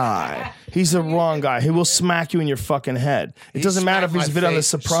wrong guy. He's the wrong guy. He will smack you in your fucking head. It doesn't matter if he's been on The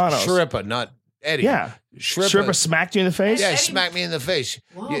Sopranos. Sharippa, not Eddie. Yeah. Sharippa smacked you in the face? Yeah, smacked me in the face.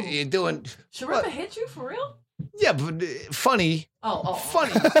 You're doing... Sharippa hit you for real? Yeah, but funny.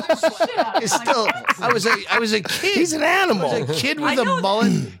 Funny. Shit, It's still. I was a kid. He's an animal. I was a kid with a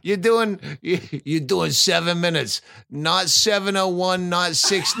mullet. You're doing 7 minutes, not 7:01, not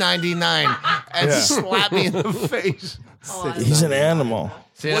 6:99, and slap me in the face. He's an animal.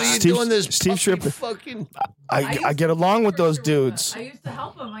 What are you doing? This Steve Sharippa. Fucking. I get along with those dudes. I used to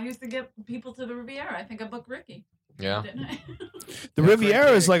help him. I used to get people to the Riviera. I think I booked Ricky. Yeah. Didn't I? The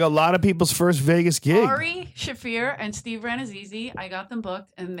Riviera is like a lot of people's first Vegas gig. Ari Shafir and Steve Ranazizi, I got them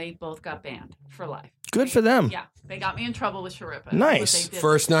booked, and they both got banned for life. Good for them. Yeah, they got me in trouble with Sharippa. Nice.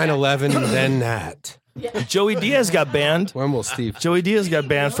 First 9/11, then that. Joey Diaz got banned. When will Steve? Joey Diaz got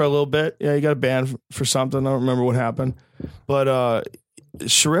banned for a little bit. Yeah, he got banned for something. I don't remember what happened. But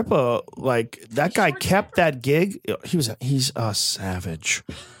Sharippa, like, that guy kept that gig. He's a savage.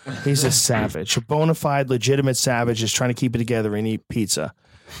 He's a savage. A bona fide, legitimate savage just trying to keep it together and eat pizza.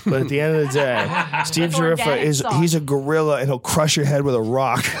 But at the end of the day, Steve Sharippa he's a gorilla and he'll crush your head with a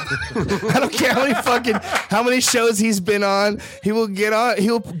rock. I don't care how many shows he's been on. He'll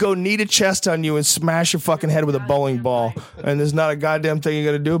go knee to chest on you and smash your fucking head with a bowling ball. And there's not a goddamn thing you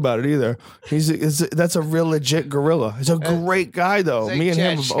got to do about it either. That's a real legit gorilla. He's a great guy though. Like Me and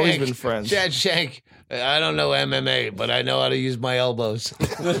him Chad have always Shank. been friends. Chad Shank. I don't know MMA, but I know how to use my elbows.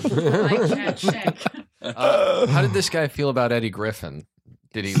 How did this guy feel about Eddie Griffin?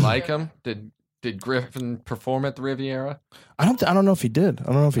 Did he like him? Did Griffin perform at the Riviera? I don't know if he did. I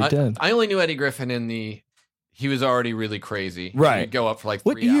don't know if he did. I only knew Eddie Griffin he was already really crazy. Right. He'd go up for like 3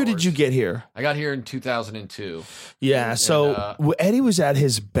 What hours. year did you get here? I got here in 2002. Yeah, so Eddie was at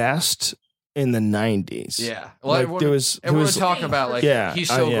his best in the 90s. Yeah. Well, Like, everyone was talking about, like, he's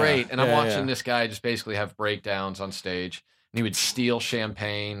so yeah, great. And I'm yeah, watching yeah. this guy just basically have breakdowns on stage. And he would steal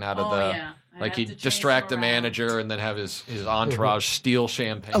champagne out of like, he'd distract the manager and then have his entourage steal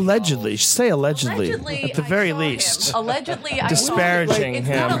champagne. Allegedly. Say allegedly. At the very least. Allegedly, Disparaging it's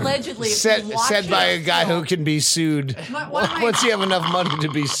him. not allegedly. If Said you watch by it, a guy who can be sued. Once you have enough money to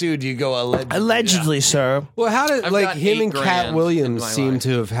be sued, you go allegedly. Allegedly, sir. Well, how did I've like got him and $8,000 Cat in Williams my seem life.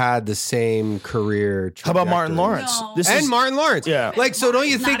 to have had the same career? How about Martin trajectory? Lawrence? No. Martin Lawrence. Yeah. Like, so don't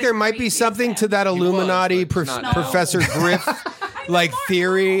you Martin's think not there as might be crazy something as to that He was, Illuminati but not now. Professor Griff like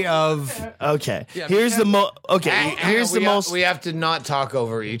theory of? Okay. Yeah, Here's the most We have to not talk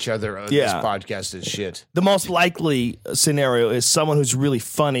over each other on Yeah. this podcast is shit. the most likely scenario is someone who's really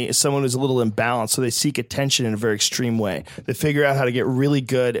funny, is someone who's a little imbalanced, so they seek attention in a very extreme way. They figure out how to get really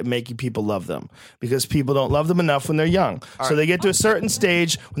good at making people love them because people don't love them enough when they're young. So they get to a certain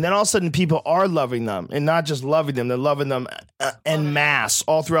stage, and then all of a sudden people are loving them, and not just loving them, they're loving them en masse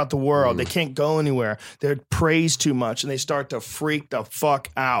all throughout the world. They can't go anywhere. They're praised too much, and they start to freak the fuck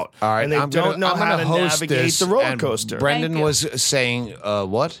out. All right, and they I'm don't know how to host navigate this, the roller and coaster. Brendan was saying,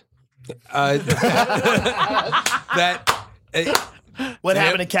 what? What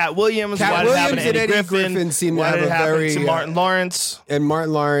happened to Cat Williams? Cat what happened Williams to and Eddie Eddie Griffin seem to what have had a happened very, to Martin Lawrence? And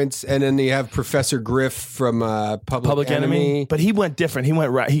Martin Lawrence, and then you have Professor Griff from Public Enemy. But he went different. He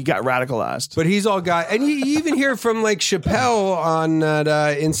got radicalized. But he's all got, and you even hear from like Chappelle on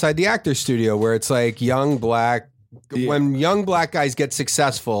Inside the Actor Studio, where it's like when young black guys get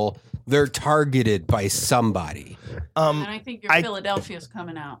successful, they're targeted by somebody. and I think your Philadelphia's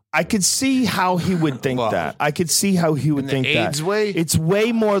coming out. I could see how he would think that. I could see how he would think that. AIDS way? It's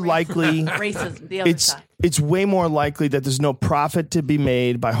way more likely. Racism, the other side. It's way more likely that there's no profit to be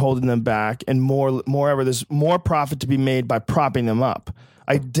made by holding them back, and moreover, there's more profit to be made by propping them up.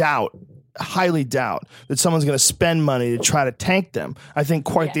 I highly doubt that someone's going to spend money to try to tank them. I think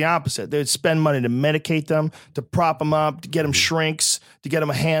quite the opposite. They would spend money to medicate them, to prop them up, to get them shrinks, to get them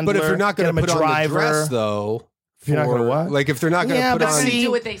a handler. But if you're not going to get put them a on driver, the dress, though, if you're not going to what? Like if they're not going to put but on, see,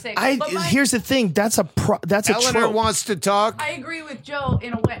 do what they say. Here's the thing. That's a Eleanor trope. wants to talk. I agree with Joe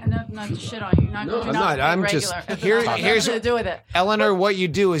in a way. Not to shit on you. I'm not. I'm just- Here's here's to do with it. Eleanor, what you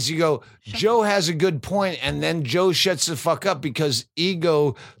do is you go, Joe has a good point, and then Joe shuts the fuck up because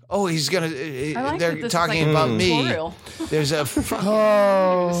ego. Oh, he's gonna. They're talking about me. There's a.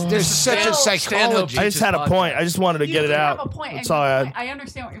 There's such a psychology. I just had a point. I just wanted to get it out. Have a point. That's all I had. I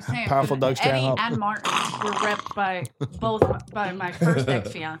understand what you're saying. Powerful but Doug Stanhope. Eddie and Martin were repped by my first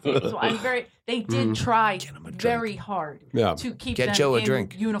ex-fiance. So I'm very. They did try very hard to keep them in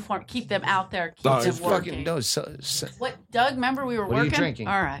uniform, keep them out there, keep them working. What, Doug? Remember we were working? What are you drinking?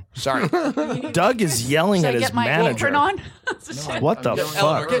 All right. Sorry. Doug is yelling at his manager. On? What the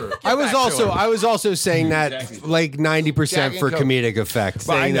fuck? I was also saying that like 90% for comedic effect,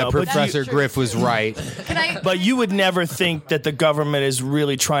 saying that Professor Griff was right. But you would never think that the government is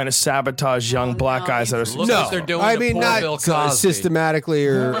really trying to sabotage young black guys that are successful. I mean, not systematically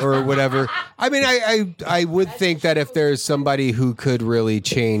or whatever. I mean, I would think that if there's somebody who could really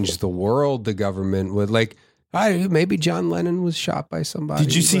change the world, the government would. Like, maybe John Lennon was shot by somebody.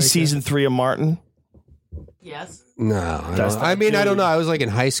 Did you see season 3 of Martin? Yes. No, I don't know. I was like in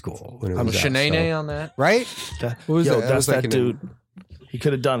high school when it was Shanae on that, right? What was that? That's that dude. He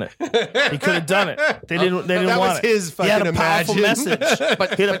could have done it. He could have done it. They didn't that want was his fucking he had a powerful message.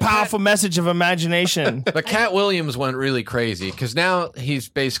 He had a powerful message of imagination. But Cat Williams went really crazy because now he's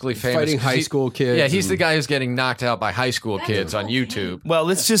basically famous. Fighting high school kids. Yeah, he's the guy who's getting knocked out by high school kids on YouTube. Well,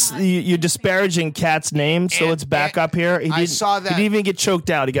 let's just you're disparaging Cat's name, so let's back up here. I saw that. He didn't even get choked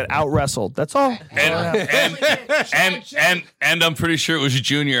out. He got out wrestled. That's all. And I'm pretty sure it was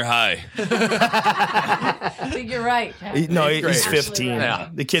junior high. I think you're right. No, he's 15. Yeah.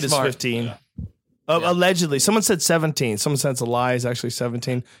 The kid is 15. Allegedly. Someone said 17. Someone said it's a lie. It's actually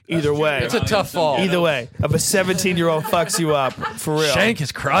 17. Either way. It's a tough fall. Either way. If a 17-year-old fucks you up, for real. Shank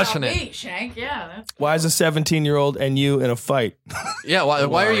is crushing it. Shank, yeah. Why is a 17-year-old and you in a fight? Yeah,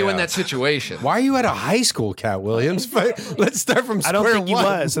 why are you in that situation? Why are you at a high school, Cat Williams? Let's start from square I don't think he one.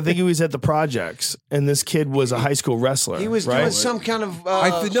 was. I think he was at the projects, and this kid was a high school wrestler. He was doing some kind of...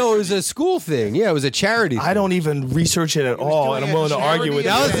 no, it was a school thing. Yeah, it was a charity thing. I don't even research it at all, and I'm willing to argue with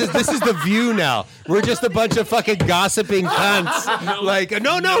you. This is The View now. We're just a bunch of fucking gossiping cunts.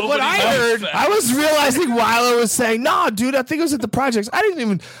 What I heard. I was realizing while I was saying, nah, dude, I think it was at the projects. I didn't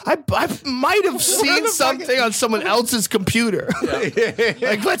even, I might have seen something on someone else's computer.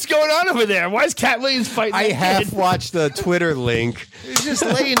 Like, what's going on over there? Why is Cat Williams fighting? I half watched the Twitter link. He's just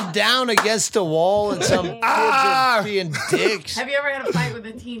laying down against a wall and some kids are being dicks. Have you ever had a fight with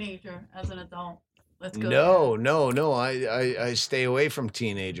a teenager as an adult? Let's go. No. I stay away from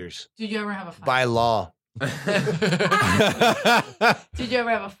teenagers. Did you ever have a fight? By law. Did you ever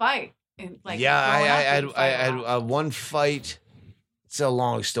have a fight? I had one fight. It's a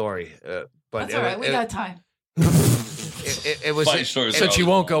long story, but that's all right. We got time. It was since you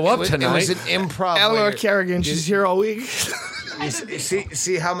won't go up tonight. It was an improv. Eleanor Kerrigan, she's here all week.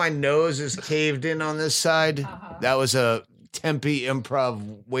 See how my nose is caved in on this side? That was a Tempe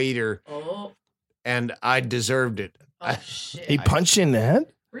improv waiter. Oh. And I deserved it. Oh, shit. He punched you in the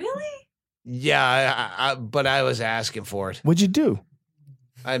head? Really? Yeah, but I was asking for it. What'd you do?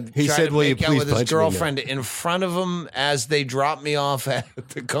 He said, "Will you please punch me?" With his girlfriend in front of him as they dropped me off at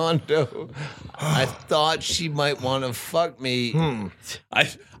the condo. I thought she might want to fuck me.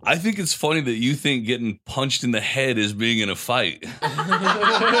 I think it's funny that you think getting punched in the head is being in a fight.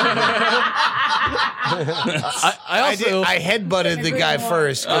 I headbutted the guy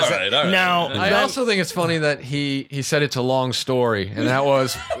first. All right. Now, I also think it's funny that he said it's a long story, and that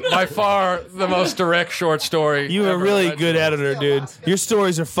was by far the most direct short story. You were a really good editor, dude. Your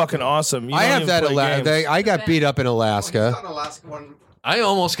stories are fucking awesome. I have that. I got beat up in Alaska. I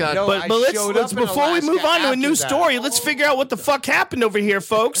almost got. But let's before we move on to a new story, let's figure out what the fuck happened over here,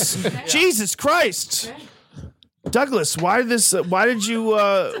 folks. Jesus Christ. Douglas, why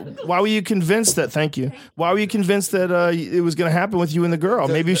were you convinced that? Thank you. Why were you convinced that it was going to happen with you and the girl?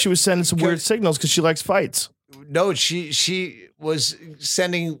 Maybe she was sending some weird signals because she likes fights. No, she was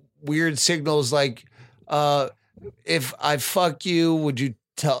sending weird signals like, if I fuck you, would you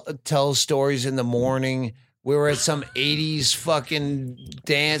tell stories in the morning? We were at some 80s fucking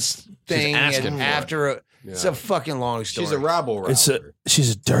dance thing, and after it's a fucking long story. She's a rabble.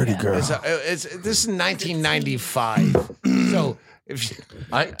 She's a dirty girl. This is 1995. So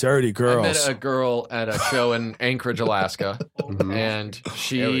dirty girls. I met a girl at a show in Anchorage, Alaska, and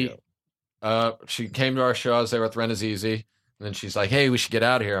she came to our show. I was there with Renazizi, and then she's like, "Hey, we should get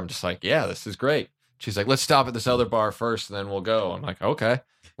out of here." I'm just like, "Yeah, this is great." She's like, "Let's stop at this other bar first, and then we'll go." I'm like, "Okay."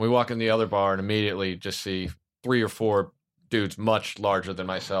 We walk in the other bar and immediately just see 3 or 4 dudes much larger than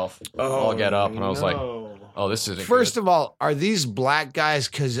myself all get up, and I was like, "Oh, this isn't." First of all, are these black guys?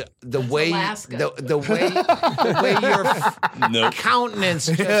 Because the way your countenance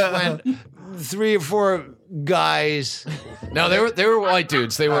just went 3 or 4 guys. No, they were white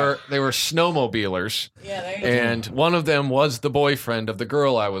dudes. They were snowmobilers. Yeah, there you and one of them was the boyfriend of the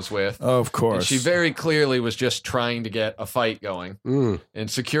girl I was with. Oh, of course. And she very clearly was just trying to get a fight going. And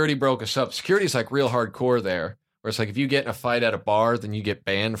security broke us up. Security's like real hardcore there. Where it's like if you get in a fight at a bar, then you get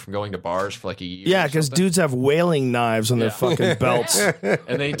banned from going to bars for like a year. Yeah, because dudes have whaling knives on their fucking belts.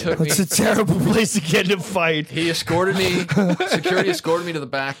 And they took me. It's a terrible place to get in a fight. He escorted me. Security escorted me to the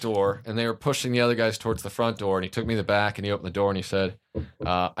back door, and they were pushing the other guys towards the front door. And he took me to the back, and he opened the door, and he said,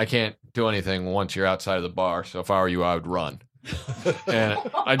 "I can't do anything once you're outside of the bar. So if I were you, I would run." And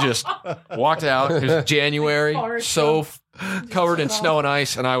I just walked out. It was January, so covered in snow and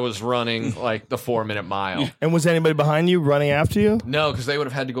ice, and I was running like the 4-minute mile. And was anybody behind you running after you? No, because they would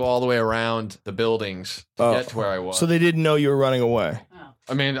have had to go all the way around the buildings to get to where I was. So they didn't know you were running away.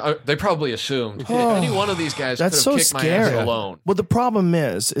 I mean, they probably assumed any one of these guys could have so kicked my ass alone. Well, the problem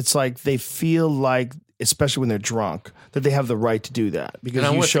is, it's like they feel like, especially when they're drunk, that they have the right to do that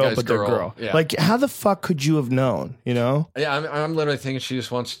because you show up with their girl. Yeah. Like, how the fuck could you have known? You know? Yeah, I'm literally thinking she just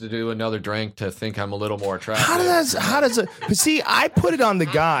wants to do another drink to think I'm a little more attractive. How does it? But see, I put it on the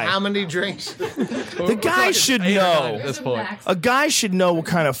guy. How many drinks? The guy should know. At this point, a guy should know what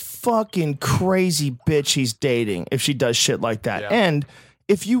kind of fucking crazy bitch he's dating if she does shit like that. Yeah. And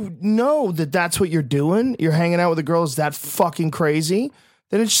if you know that that's what you're doing, you're hanging out with a girl is that fucking crazy,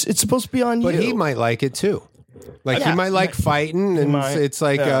 then it's supposed to be on you. But he might like it too. Like he might like fighting, and it's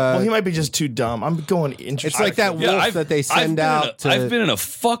like well, he might be just too dumb. I'm going. It's like that wolf that they send out. I've been in a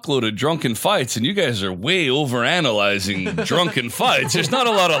fuckload of drunken fights, and you guys are way overanalyzing drunken fights. There's not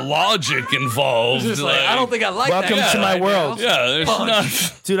a lot of logic involved. I don't think I like that. Welcome to my world. Yeah, there's not.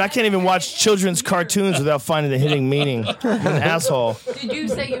 Dude, I can't even watch children's cartoons without finding the hitting meaning. I'm an asshole. Did you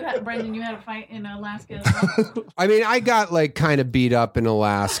say Brendan, you had a fight in Alaska? I mean, I got like kind of beat up in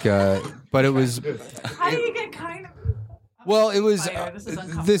Alaska, but it was. How do you get kind of? Well, it was.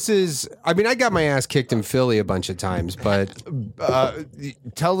 I mean, I got my ass kicked in Philly a bunch of times, but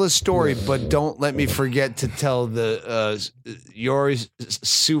Tell the story, but don't let me forget to tell your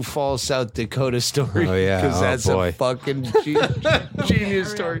Sioux Falls, South Dakota story. Oh yeah, because that's a fucking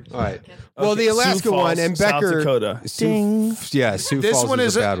genius story. All right. Well, the Alaska Sioux Falls, one and South Becker. Dakota. Sioux This Falls one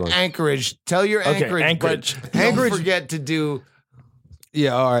is a bad one. Anchorage. Tell your Anchorage. But don't forget to do.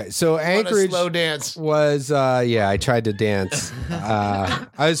 Yeah, all right. So Anchorage slow dance was, I tried to dance. I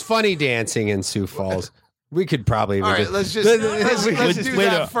was funny dancing in Sioux Falls. We could probably. All right, let's do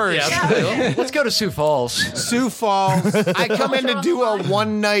that first. Yeah. Let's go to Sioux Falls. Sioux Falls. I come in to do a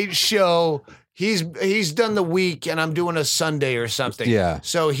one-night show. He's done the week, and I'm doing a Sunday or something. Yeah.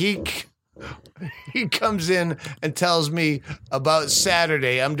 So he comes in and tells me about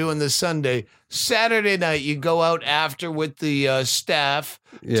Saturday. I'm doing the Sunday. Saturday night, you go out after with the staff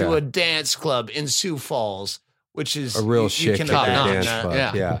to a dance club in Sioux Falls, which is a real shit dance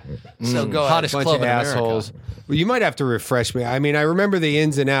club. Yeah. So go hottest ahead. club in assholes. Well, you might have to refresh me. I mean, I remember the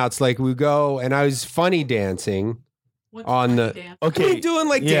ins and outs. Like we go, and I was funny dancing. On the okay, doing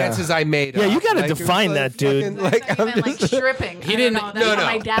like dances I made. Yeah, up. you got to like, define that, dude. Like stripping. He didn't. No.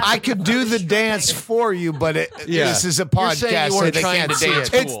 I could do the dance for you, but this is a podcast, you weren't so they trying can't to see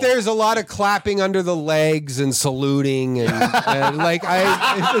dance it. cool. There's a lot of clapping under the legs and saluting and like it's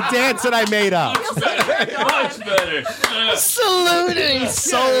a dance that I made up. Much better. Saluting,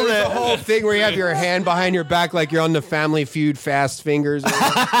 sold The it. whole thing where you have your hand behind your back like you're on the Family Feud Fast Fingers, and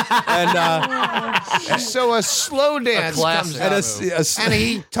So a slow dance comes out. And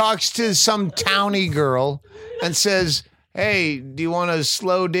he talks to some townie girl and says, "Hey, do you want a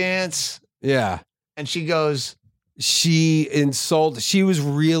slow dance?" yeah. And she goes, She was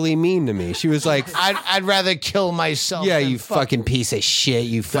really mean to me. She was like, I'd rather kill myself. yeah, than you fucking piece of shit,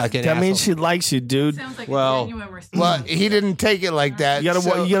 you fucking That means asshole. she likes you, dude. Sounds like Well- a genuine response. Well, he didn't take it like that. You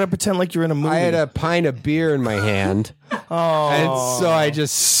so- gotta pretend like you're in a movie. I had a pint of beer in my hand, and so I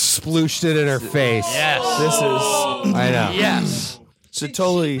just splooshed it in her face. This is I know. Yes. it's a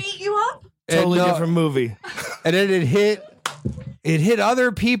totally Beat you up? different movie. And then it hit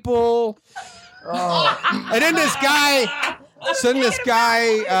other people. And then this guy, this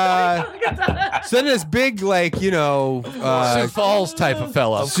big, like, Sioux Falls type of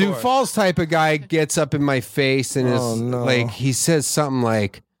fella. Sioux Falls type of guy gets up in my face and is like, he says something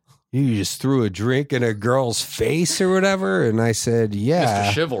like, "You just threw a drink in a girl's face or whatever," and I said, "Yeah."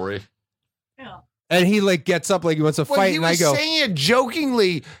 Mr. Chivalry. And he like gets up like he wants to fight, He and I was go, saying it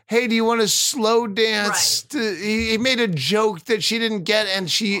jokingly. Hey, do you want to slow dance? He made a joke that she didn't get, and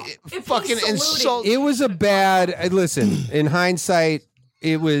she fucking insulted. It was a bad. Listen, in hindsight,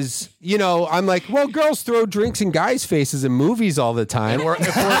 it was, I'm like, well, girls throw drinks in guys' faces in movies all the time. And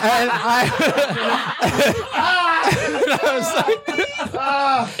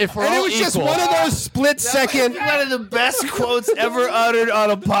it was just one of those split second. One of the best quotes ever uttered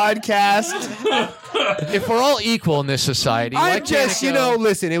on a podcast. If we're all equal in this society, I just,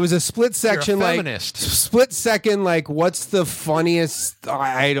 listen, it was a split section, You're a feminist. Split second, like, what's the funniest?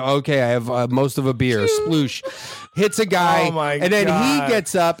 I have most of a beer, sploosh. Hits a guy, and then he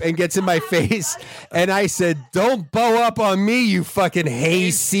gets up and gets in my face, and I said, "Don't bow up on me, you fucking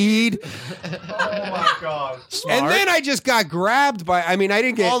hayseed." Oh my God! Smart. And then I just got grabbed by. I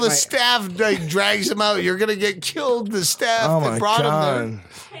didn't get all the staff drags him out. You're gonna get killed. The staff that brought him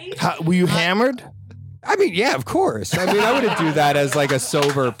there. Were you hammered? Yeah, of course. I wouldn't do that as like a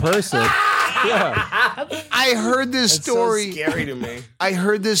sober person. Yeah. I heard this story. So scary to me. I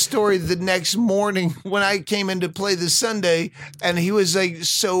heard this story the next morning when I came in to play the Sunday, and he was like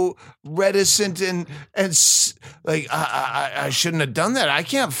so reticent and like I shouldn't have done that. I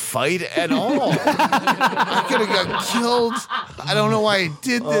can't fight at all. I could have got killed. I don't know why I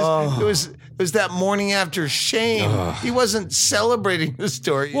did this. It was that morning after shame. He wasn't celebrating the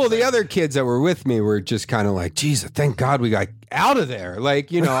story. Well, the other kids that were with me were just kind of like, Jesus, thank God we got out of there.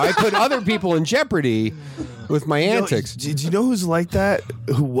 Like, I put other people in jeopardy with my antics. Did you know who's like that?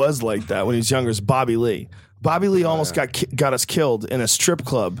 Who was like that when he was younger? Is Bobby Lee. Bobby Lee almost got us killed in a strip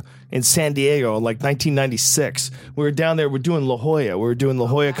club in San Diego in like 1996. We were down there. We're doing La Jolla. We were doing La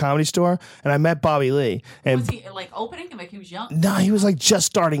Jolla Comedy Store, and I met Bobby Lee. And was he like opening? Like he was young? No, he was like just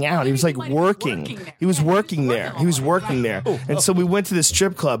starting out. He was like working. He was working there. He was working there. And so we went to this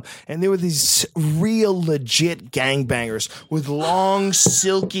strip club, and there were these real legit gangbangers with long,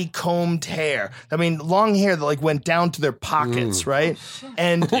 silky combed hair. Long hair that like went down to their pockets, right?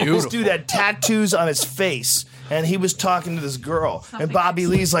 And this dude had tattoos on his face. And he was talking to this girl, and Bobby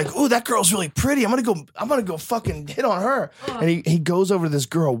Lee's like, "Oh, that girl's really pretty. I'm gonna go fucking hit on her." And he goes over to this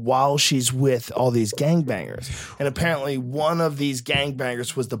girl while she's with all these gangbangers, and apparently one of these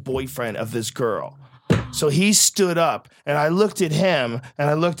gangbangers was the boyfriend of this girl. So he stood up, and I looked at him, and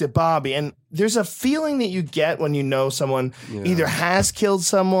I looked at Bobby, and there's a feeling that you get when you know someone either has killed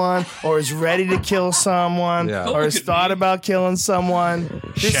someone or is ready to kill someone or has thought about killing someone.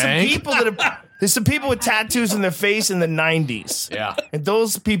 There's some people that have. There's some people with tattoos in their face in the 90s. Yeah. And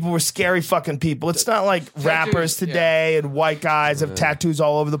those people were scary fucking people. It's not like rappers today and white guys have tattoos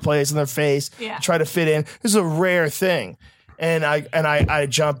all over the place in their face, try to fit in. This is a rare thing. And I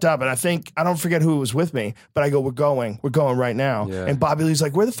jumped up, and I don't forget who was with me, but I go, we're going right now. Yeah. And Bobby Lee's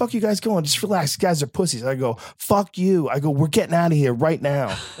like, where the fuck are you guys going? Just relax, you guys are pussies. I go, fuck you. I go, we're getting out of here right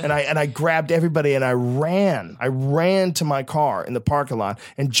now. And I grabbed everybody, and I ran to my car in the parking lot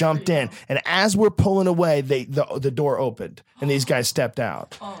and jumped in. And as we're pulling away, the door opened, and these guys stepped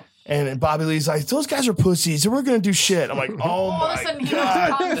out. And Bobby Lee's like, those guys are pussies, and we're going to do shit. I'm like, oh my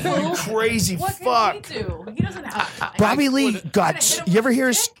God, you crazy fuck. He doesn't have Bobby Lee you ever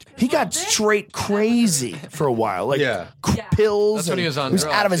hear he got straight crazy for a while. Like pills. That's when he was on drugs.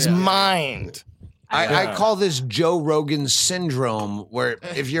 drugs. Out of his mind. I call this Joe Rogan syndrome, where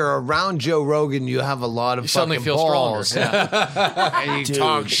if you're around Joe Rogan, you have a lot of suddenly fucking feel balls. stronger. Yeah. And you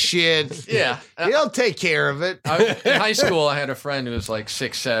talk shit. Yeah. He'll take care of it. In high school, I had a friend who was like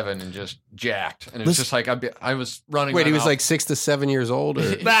 6'7" and just jacked. And it was just like, I was running. Wait, he was like 6 to 7 years old? Or?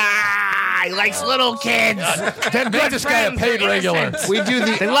 He likes little kids. They're good this guy a paid regular.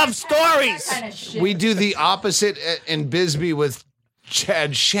 They love stories. We do the opposite in Bisbee with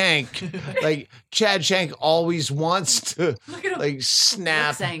Chad Shank. Like Chad Shank always wants to like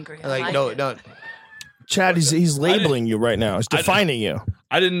snap. Looks angry. Like no. Chad, he's labeling you right now. He's defining you.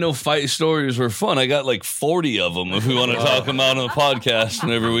 I didn't know fight stories were fun. I got like 40 of them if we want to talk them out on the podcast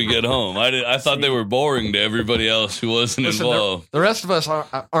whenever we get home. I thought they were boring to everybody else who wasn't involved. The rest of us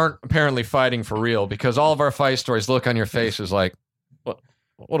aren't apparently fighting for real, because all of our fight stories, look on your face is like,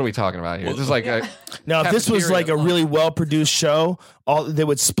 what are we talking about here? This is like now, if this was like a really well-produced show, they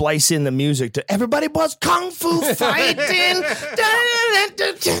would splice in the music to "Everybody was kung fu fighting."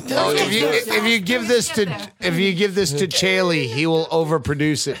 If you give this to Chaley, he will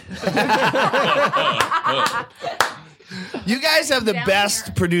overproduce it. You guys have the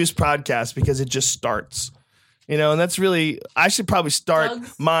best produced podcast because it just starts. And that's really, I should probably start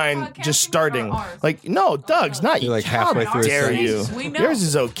mine just starting. Like, no, Doug's not. You're like halfway through. Dare you? Yours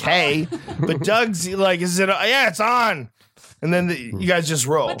is okay. But Doug's like, it's on. And then you guys just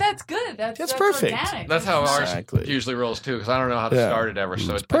roll. But that's good. That's perfect. Organic. That's how ours usually rolls too, because I don't know how to start it ever.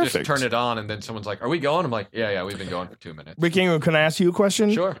 So I just turn it on, and then someone's like, "Are we going?" I'm like, "Yeah, we've been going for 2 minutes." Rick Ingram, can I ask you a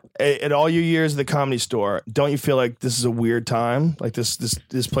question? Sure. At all your years at the Comedy Store, don't you feel like this is a weird time? Like this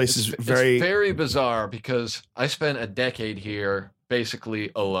place is very it's very bizarre because I spent a decade here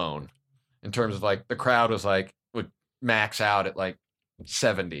basically alone. In terms of like the crowd was like would max out at like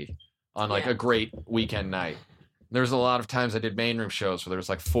 70 on like a great weekend night. There's a lot of times I did main room shows where there was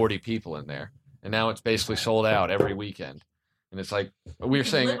like 40 people in there, and now it's basically sold out every weekend. And it's like we were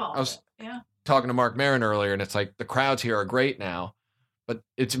saying, I was talking to Mark Maron earlier, and it's like the crowds here are great now, but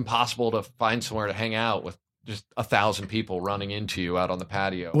it's impossible to find somewhere to hang out with just 1,000 people running into you out on the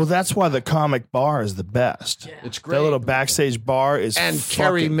patio. Well, that's why the comic bar is the best. Yeah. It's great. That little backstage bar is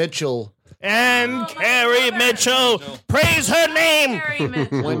Carrie Mitchell. And Carrie Mitchell, praise her name.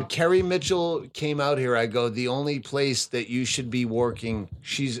 When Carrie Mitchell came out here, I go, the only place that you should be working,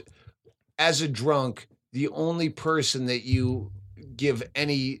 she's, as a drunk, the only person that you give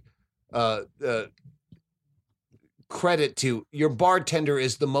any credit to. Your bartender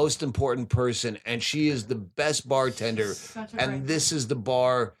is the most important person, and she is the best bartender. And this is the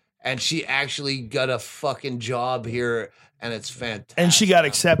bar, and she actually got a fucking job here. And it's fantastic. And she got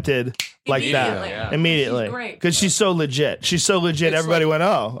accepted like that immediately. Because she's so legit. She's so legit. Everybody went,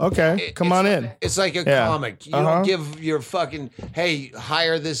 oh, okay, come on in. It's like a comic. You don't give your fucking, hey,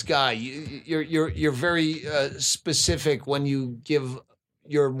 hire this guy. You're very specific when you give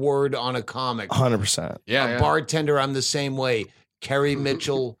your word on a comic. 100%. A bartender, I'm the same way. Carrie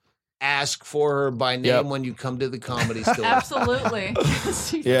Mitchell. Ask for her by name when you come to the Comedy Store. Absolutely.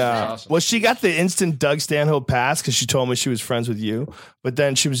 Awesome. Well, she got the instant Doug Stanhope pass because she told me she was friends with you. But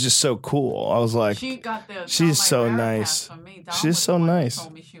then she was just so cool. I was like, she's so nice. She's so nice.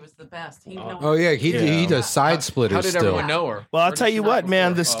 Told me she was the best. He he does side splitters. How did everyone know her? Well, I'll tell you what,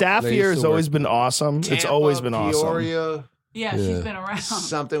 man. The staff here has always been awesome. It's always been awesome. Yeah, she's been around.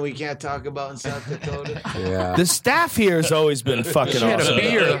 Something we can't talk about in South Dakota. The staff here has always been fucking awesome.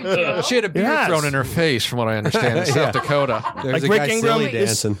 She had a beer thrown in her face, from what I understand, in South Dakota. There's like a Rick guy Ingram, silly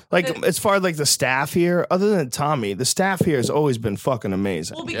dancing. Like as far as like the staff here, other than Tommy, the staff here has always been fucking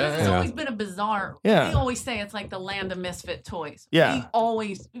amazing. Well, because it's always been a bizarre. Yeah. We always say it's like the land of misfit toys. Yeah. We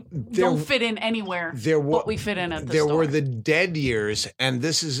always don't fit in anywhere but we fit in at the store. There were the dead years, and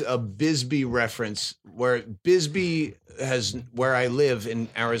this is a Bisbee reference, where Bisbee has, where I live in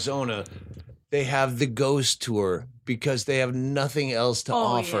Arizona, they have the ghost tour because they have nothing else to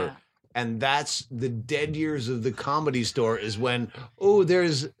offer. Yeah. And that's the dead years of the Comedy Store, is when,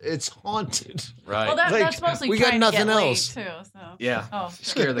 it's haunted. Right. Well, that's mostly we got nothing else. Too, so. Yeah.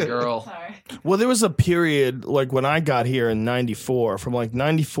 Scare the girl. Sorry. Well, there was a period, like when I got here in 94, from like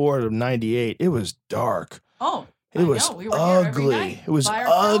 94 to 98, it was dark. Oh. It was ugly. It was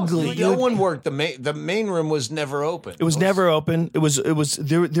ugly. No one worked. The main room was never open. It was never open. There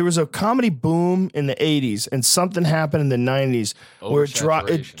was a comedy boom in the 80s, and something happened in the 90s where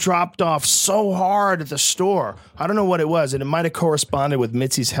it dropped off so hard at the store. I don't know what it was, and it might have corresponded with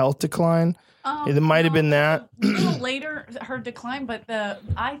Mitzi's health decline. It might have been that. A little later, her decline, but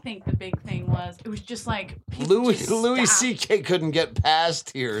I think the big thing was it was just like Louis C.K. couldn't get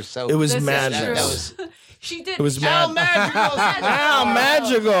past here, so it was magic. She did. It was Al Madrigal. Al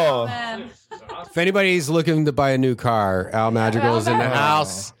Madrigal. If anybody's looking to buy a new car, Al Madrigal is in the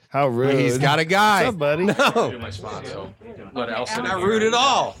house. How rude. He's got a guy. What's up, buddy? No. Not rude at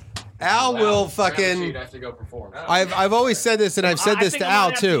all. Al will fucking. I've always said this, and I've said this to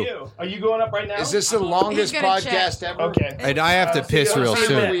Al too. Are you going up right now? Is this the longest podcast ever? Okay. And I have to piss real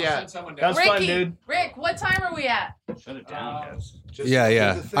soon. That's fun, dude. Rick, what time are we at? Shut it down.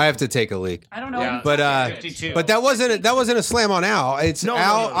 Yeah. I have to take a leak. I don't know. Yeah. But that wasn't a slam on Al. It's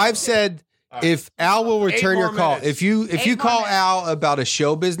Al. No. I've said if Al will return your call, if you call Al about a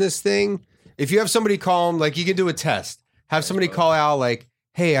show business thing, if you have somebody call him, like you can do a test. Have somebody call Al like,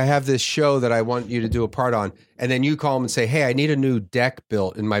 hey, I have this show that I want you to do a part on. And then you call him and say, hey, I need a new deck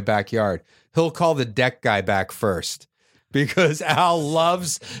built in my backyard. He'll call the deck guy back first. Because Al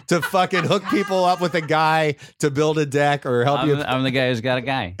loves to fucking hook people up with a guy to build a deck or help you. I'm the guy who's got a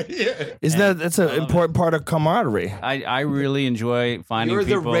guy. That's an important part of camaraderie. I really enjoy finding people.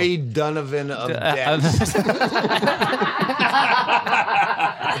 You're the Ray Donovan of decks.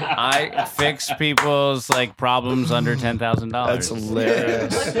 I fix people's problems under $10,000. That's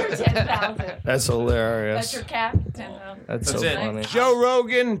hilarious. Under $10,000. That's hilarious. That's your cap. $10,000. That's so funny. Joe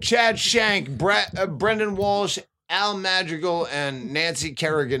Rogan, Chad Shank, Brendan Walsh, Al Madrigal, and Nancy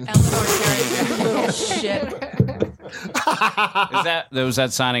Kerrigan. Eleanor Kerrigan. Little shit. Was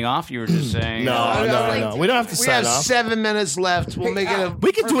that signing off? You were just saying No. We don't have to sign off. We have 7 minutes left. We'll make it.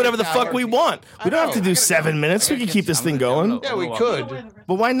 We can do whatever the fuck we want. We don't have to do 7 minutes. We can keep this thing going. Yeah, we could.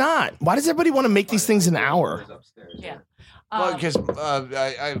 But why not? Why does everybody want to make these things an hour? Yeah. Well, because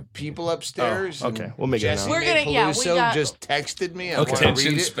I have people upstairs. Okay, we'll make it an hour. We're gonna. Just texted me.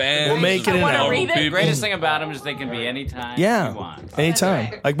 Attention span. We'll make it an hour. The greatest thing about them is they can be anytime you want.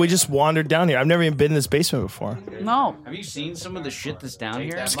 Anytime. Like we just wandered down here. I've never even been in this basement before. No. Have you seen some of the shit that's down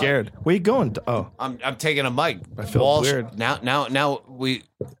here? I'm scared. Where you going? I'm taking a mic. I feel weird. Now we have Now we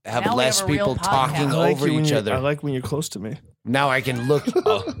less have a real people talking podcast. over each other. I like when you're close to me. Now I can look.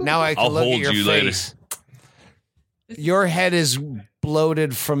 Now I can I'll look hold at your you face. Your head is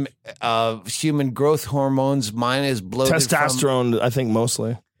bloated from human growth hormones. Mine is bloated testosterone. I think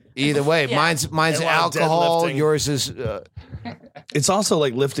mostly. Either way, mine's alcohol. Yours is. It's also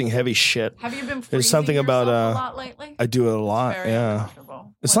like lifting heavy shit. Have you been? There's something about a lot lately? I do it a lot. Yeah,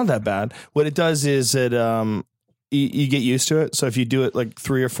 it's not that bad. What it does is it you get used to it. So if you do it like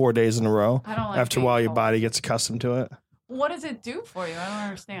 3 or 4 days in a row, after a while your body gets accustomed to it. What does it do for you? I don't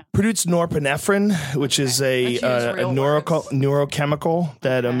understand. Produce norepinephrine, which is a neurochemical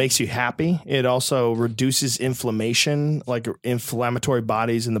that makes you happy. It also reduces inflammation, like inflammatory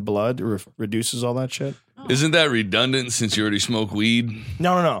bodies in the blood. Reduces all that shit. Isn't that redundant since you already smoke weed?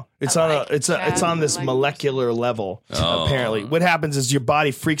 No. It's on this molecular level. Apparently, what happens is your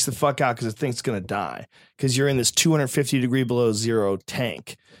body freaks the fuck out because it thinks it's gonna die because you're in this 250 degree below zero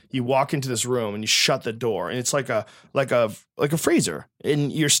tank. You walk into this room and you shut the door, and it's like a freezer, and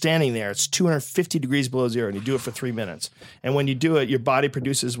you're standing there. It's 250 degrees below zero, and you do it for 3 minutes. And when you do it, your body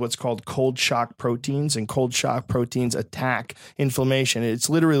produces what's called cold shock proteins, and cold shock proteins attack inflammation. It's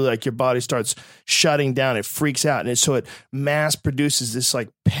literally like your body starts shutting down. It freaks out, and so it mass produces this like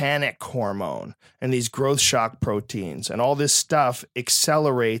panic hormone and these growth shock proteins, and all this stuff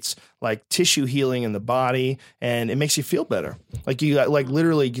accelerates like tissue healing in the body, and it makes you feel better. Like you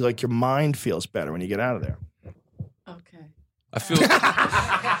literally like your mind feels better when you get out of there. Okay. I feel.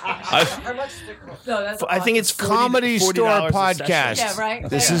 I think it's Comedy Store podcast. Yeah, right.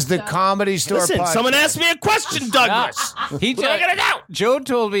 This is the Comedy Store podcast. Someone asked me a question, Douglas. What am I gonna do? Joe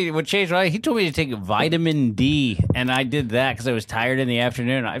told me what changed. He told me to take vitamin D, and I did that because I was tired in the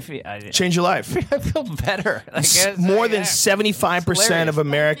afternoon. Change your life. I feel better. More than 75% of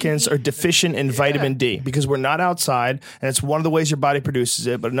Americans are deficient in vitamin D because we're not outside, and it's one of the ways your body produces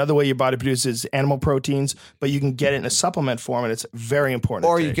it. But another way your body produces animal proteins, but you can get it in a supplement form, and it's very important.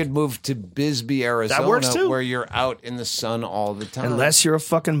 Or you could move to Bisbee, Arizona, that works too, where you're out in the sun all the time. Unless you're a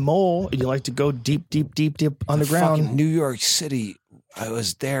fucking mole and you like to go deep underground. Fucking New York City. I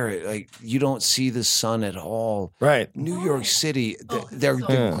was there. Like, you don't see the sun at all. Right. New York City, they're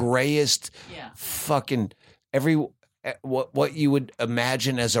the grayest fucking what you would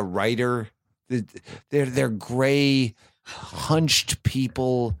imagine as a writer. They're gray, hunched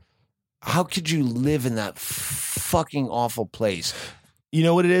people. How could you live in that fucking awful place? You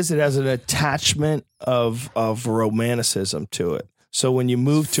know what it is? It has an attachment of romanticism to it. So when you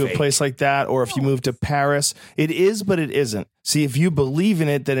move to a place like that, or if you move to Paris, it is, but it isn't. See, if you believe in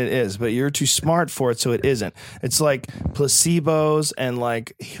it, then it is, but you're too smart for it, so it isn't. It's like placebos and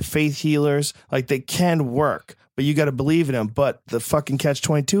like faith healers, like they can work, but you got to believe in them. But the fucking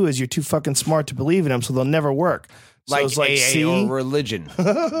catch-22 is you're too fucking smart to believe in them, so they'll never work. So like it's like AA or religion.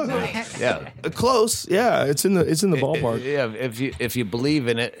 Yeah, close. Yeah, it's in the ballpark. Yeah, if you believe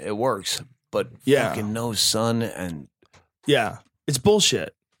in it, it works. But fucking no sun and it's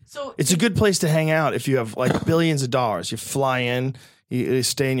bullshit. So it's a good place to hang out if you have like billions of dollars. You fly in, you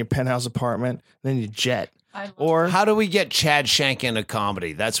stay in your penthouse apartment, then you jet. Or how do we get Chad Shank into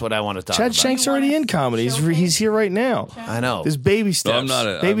comedy? That's what I want to talk about. Chad Shank's already in comedy. He's here right now. I know. There's baby steps.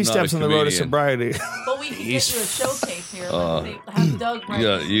 Baby steps on the road to sobriety. But we can get you a showcase here. Have Doug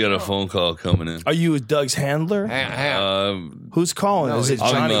you got a phone call coming in. Are you Doug's handler? Who's calling? Is it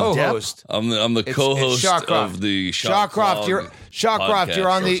Johnny Depp? I'm the co-host of the Shawcroft. You're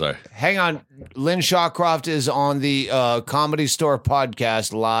on the. Sorry. Hang on, Lynn Shawcroft is on the Comedy Store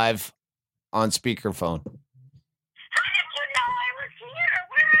podcast live on speakerphone.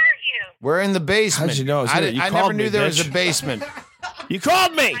 We're in the basement. How'd you know? I never knew there was a basement. You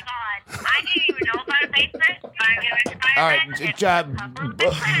called me. Oh my God. I didn't even know about a basement. All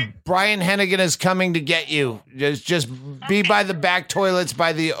right, Brian Hennigan is coming to get you. Just be by the back toilets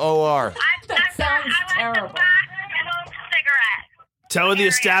by the OR. That sounds terrible. Tell her the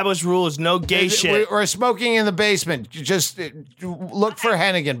established rule is no gay shit. We're smoking in the basement. Just look for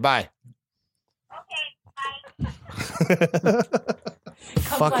Hennigan. Bye. Okay,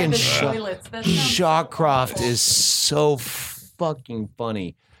 bye. fucking Shawcroft is so fucking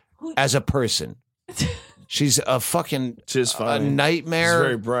funny as a person. She's a fucking a nightmare. She's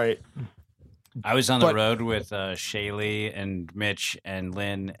very bright. I was on the road with Shaylee and Mitch and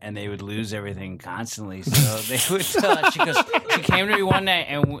Lynn, and they would lose everything constantly. So they would. She came to me one night,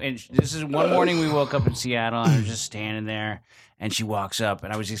 and this is one morning we woke up in Seattle, and I was just standing there, and she walks up,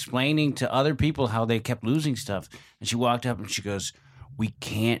 and I was explaining to other people how they kept losing stuff, and she walked up and she goes, "We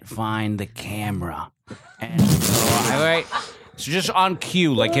can't find the camera," and so So just on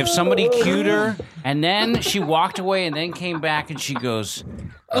cue, like if somebody cued her, and then she walked away and then came back and she goes,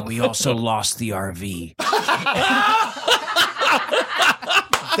 "And we also lost the RV."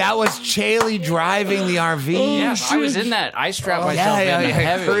 That was Chaley driving the RV. Yeah, I was in that. I strapped myself in.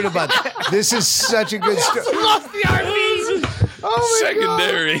 I heard about that. This is such a good story. Lost the RV. Oh my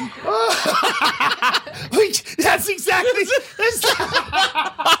Secondary. That's exactly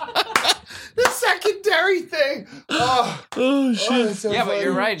the secondary thing. Oh shit! So yeah, funny. But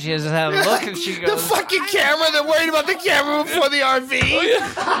you're right. She has had a look, and she goes, "The fucking camera. They're worried about the camera before the RV." Oh,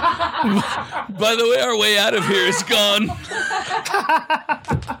 yeah. By the way, our way out of here is gone.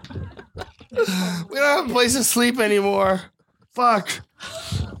 We don't have a place to sleep anymore. Fuck.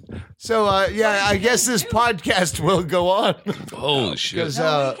 So, I guess this podcast will go on. Holy shit.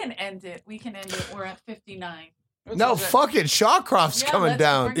 No, we can end it. We're at 59. No, fuck it. Shawcroft's coming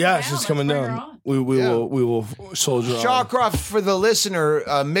down. Yeah, she's coming down. We will soldier on. Shawcroft, for the listener,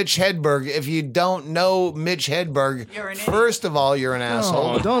 Mitch Hedberg. If you don't know Mitch Hedberg, first of all, you're an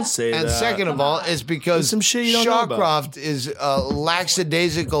asshole. Oh, don't say that. And second of all, it's because some shit you don't know about. Shawcroft is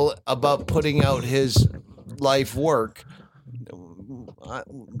lackadaisical about putting out his life work.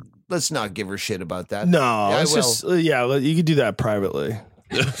 Let's not give her shit about that. No, it's just you can do that privately.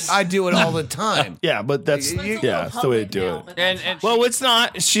 I do it all the time. Yeah, but that's that's the way to do it. And well, it's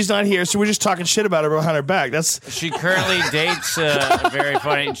not. She's not here, so we're just talking shit about her behind her back. She currently dates very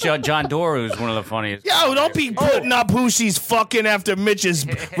funny John Doerr, who's one of the funniest. Yo, don't be putting up who she's fucking after Mitch's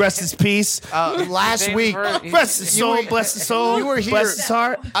rest his peace. Last week, rest his soul, bless his soul. You were here. Bless his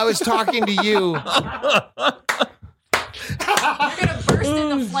heart. I was talking to you. You're gonna burst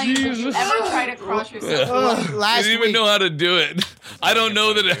into flames if you ever try to cross yourself. I didn't even know how to do it. I don't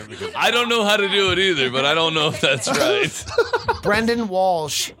know how to do it either, but I don't know if that's right. Brendan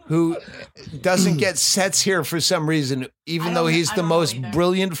Walsh, who doesn't get sets here for some reason, even though he's the most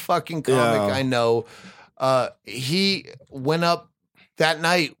brilliant fucking comic I know, he went up that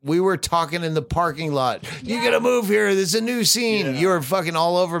night. We were talking in the parking lot. You gotta move here. There's a new scene. Yeah. You were fucking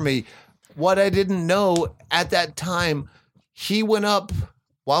all over me. What I didn't know at that time, he went up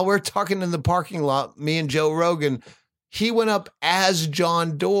while we're talking in the parking lot, me and Joe Rogan, he went up as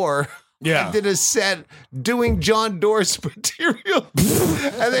John Doerr and did a set doing John Doerr's material.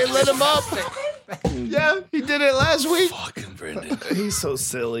 And they let him up. Yeah, he did it last week. Fucking Brendan. He's so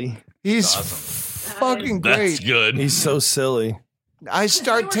silly. He's fucking great. That's good. He's so silly. I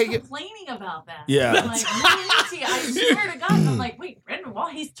start taking complaining about that. Yeah. I'm like, I swear to God, I'm like, wait, Brendan Wall,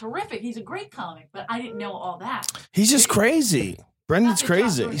 he's terrific. He's a great comic, but I didn't know all that. He's just crazy. Brendan's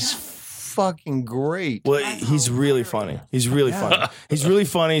crazy. He's fucking great. Well, he's really funny. He's really funny. He's really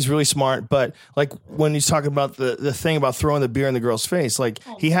funny. He's really smart. But like when he's talking about the thing about throwing the beer in the girl's face, like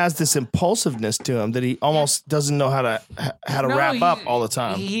he has this impulsiveness to him that he almost doesn't know how to wrap up all the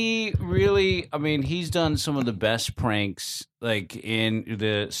time. He really, I mean, he's done some of the best pranks. Like in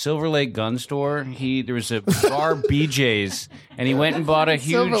the Silver Lake gun store, there was a bar BJ's, and he went and bought a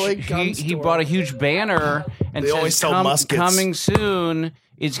huge. He bought a huge banner and they always sell muskets. Coming soon.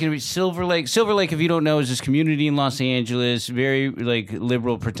 It's going to be Silver Lake. Silver Lake, if you don't know, is this community in Los Angeles, very like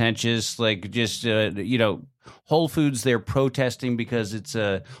liberal, pretentious, like just Whole Foods. They're protesting because it's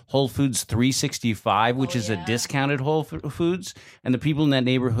Whole Foods 365, which is a discounted Whole Foods, and the people in that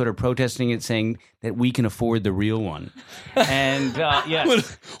neighborhood are protesting it, saying that we can afford the real one. And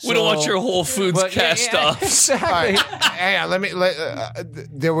we don't want your Whole Foods cast off. Exactly. All right. Hang on,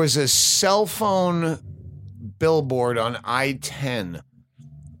 there was a cell phone billboard on I-10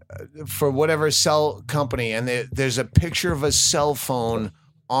 for whatever cell company, and there's a picture of a cell phone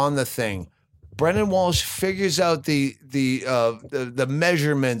on the thing. Brendan Walsh figures out the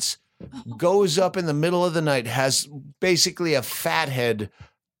measurements, goes up in the middle of the night, has basically a fathead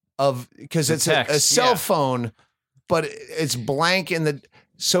because it's a cell phone, but it's blank in the.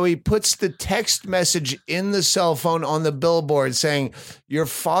 So he puts the text message in the cell phone on the billboard saying, "Your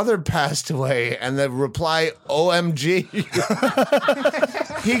father passed away," and the reply, "OMG."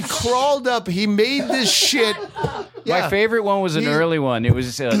 He crawled up. He made this shit My favorite one was an early one. It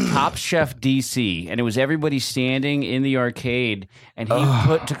was Top Chef DC, and it was everybody standing in the arcade, and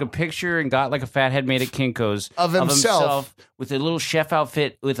he took a picture and got like a fathead made at Kinko's of himself with a little chef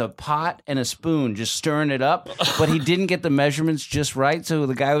outfit with a pot and a spoon, just stirring it up. But he didn't get the measurements just right, so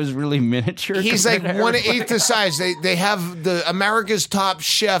the guy was really miniature. He's like 1/8 the size. They have the America's Top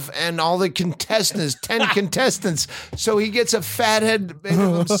Chef and all the contestants, 10 contestants. So he gets a fathead made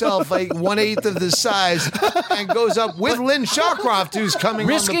of himself, like 1/8 of the size, and goes up with Lynn Shawcroft, who's coming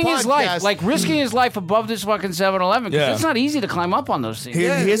risking on the podcast. his life, like risking his life above this fucking 7-Eleven, because it's not easy to climb up on those things.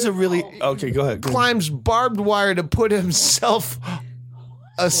 Here's a really okay. Go ahead. Climbs barbed wire to put himself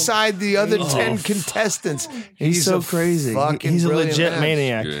aside the other 10 contestants. He's so crazy. He's a legit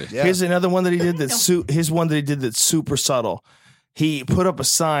maniac. Yeah. Here's another one that he did that's super subtle. He put up a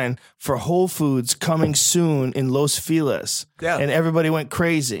sign for Whole Foods coming soon in Los Feliz. Yeah. And everybody went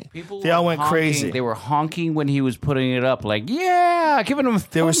crazy. They all went crazy. They were honking when he was putting it up, like, yeah, giving them.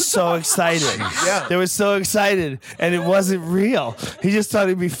 They were so excited. Yeah. They were so excited. And it wasn't real. He just thought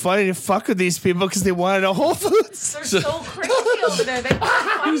it'd be funny to fuck with these people because they wanted a Whole Foods. They're so crazy over there.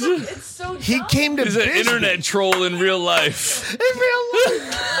 It's so dumb. He came to He's an internet troll in real life. In real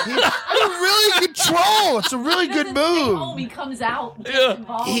life. He's a really good troll. It's a really good move. He comes out.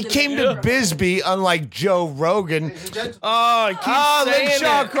 He came to Bisbee, unlike Joe Rogan. Lynn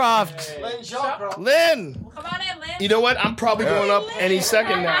Shawcroft. Lynn. Come on in, Lynn. You know what? I'm probably going up any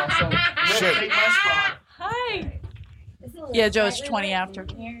second now. So take my spot. Hi. Yeah, Joe, it's 20 after.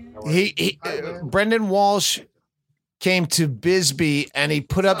 Brendan Walsh came to Bisbee and he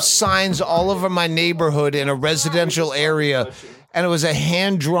put up signs all over my neighborhood in a residential area, and it was a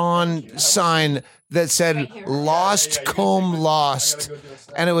hand-drawn sign that said "Lost Comb Lost,"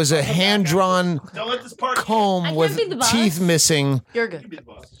 and it was a hand-drawn comb with teeth missing. You're good.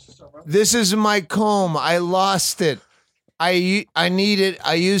 This is my comb. I lost it. I need it.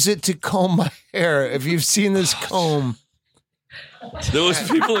 I use it to comb my hair. If you've seen this comb. There was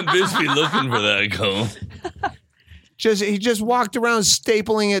people in Bisbee looking for that comb. He just walked around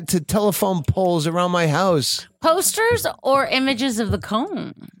stapling it to telephone poles around my house. Posters or images of the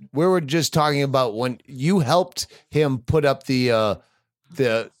comb? We were just talking about when you helped him put up the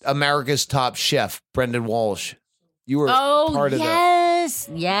America's Top Chef, Brendan Walsh. You were part of that.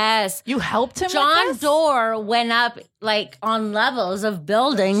 Yes. You helped him. John Doerr went up like on levels of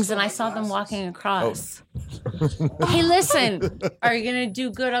buildings, and I saw them walking across. Oh. Hey, listen, are you gonna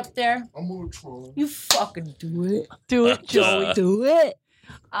do good up there? I'm gonna try. You fucking do it. Do it, Joey. Do it.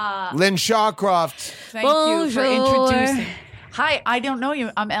 Lynn Shawcroft. Thank you for introducing. Hi, I don't know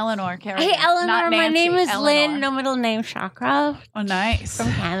you. I'm Eleanor. Hey, Eleanor. My name is Lynn. No middle name, Shawcroft. Oh, nice.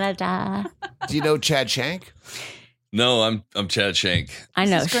 From Canada. Do you know Chad Shank? No, I'm Chad Shank. I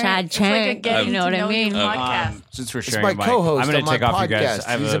know Chad Shank. Like you know what I mean? Since we're It's sharing, my co-host. I'm going to take off, you guys. Podcast.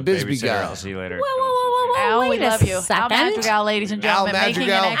 I have He's a Bisbee babysitter. guy. I'll see you later. Whoa. Al, we Wait love a you. Al second. Madrigal, ladies and gentlemen, Al making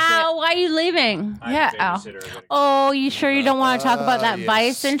Madrigal. an exit. Al, why are you leaving? Yeah, Al. Oh, you sure you don't want to talk about that yes.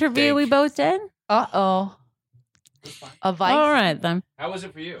 Vice interview we both did? Uh-oh. A Vice? All right, then. How was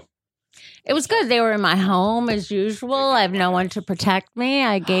it for you? It was good. They were in my home as usual. I have no one to protect me.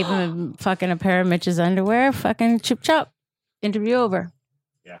 I gave him a pair of Mitch's underwear. Fucking chip chop. Interview over.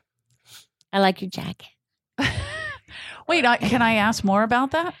 Yeah. I like your jacket. Wait, can I ask more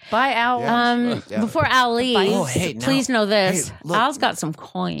about that? Bye, Al. Yeah. Before Al leaves, Oh, hey, now- please know this. hey, look. Al's got some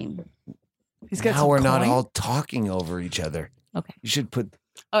coin. He's got Now some we're not coin. all talking over each other. Okay. You should put.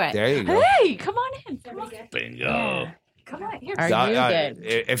 All right. There you go. Hey, come on in. Come on. Bingo. Come on. Here. Are you good?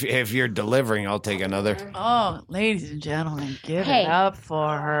 If you're delivering, I'll take another. Oh, ladies and gentlemen, give Hey. it up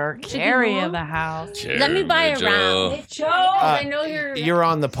for her. Should Carrie you in move? the house. Let me buy a Joe. round. Joe, I know You're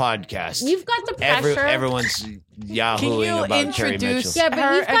on the podcast. You've got the pressure. Everyone's yahooing about Carrie introduce Mitchell. Yeah, but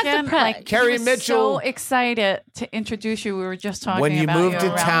her you've got again? the pressure. Carrie He was Mitchell. so excited to introduce you. We were just talking When you about move you to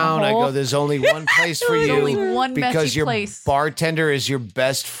around town, the I whole- go, there's only one place for There's you. only one because messy your place. bartender is your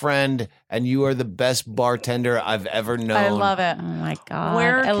best friend, and you are the best bartender I've ever known. I love it. Oh my God.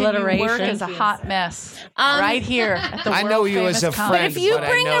 Where can you Alliteration. work as a hot mess? Right here at the I know you world-famous as a Comedy. friend, If you but I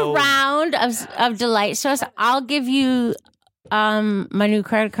bring know- a round of delight sauce, I'll give you my new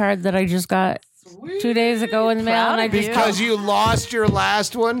credit card that I just got 2 days ago in the mail. Proud And I of just you. Because you lost your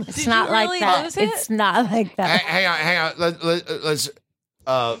last one. it's not you like really that. lose it? It's not like that. Hang on. Let's.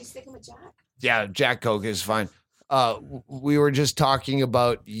 Yeah, Jack Coke is fine. We were just talking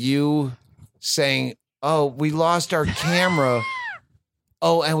about you saying, "Oh, we lost our camera.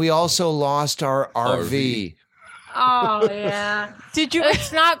 Oh, and we also lost our RV." Oh, yeah. Did you?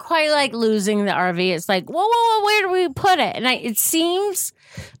 It's not quite like losing the RV. It's like, whoa, where do we put it? And it seems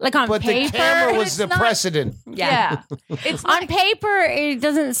like on but paper. But the camera was the not, precedent. Yeah. It's on paper, it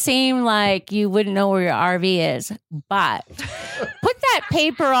doesn't seem like you wouldn't know where your RV is. But put that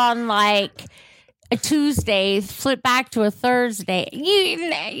paper on like a Tuesday, flip back to a Thursday.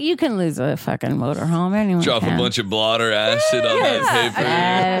 You can lose a fucking motorhome. Anyone Drop can. a bunch of blotter acid on that paper.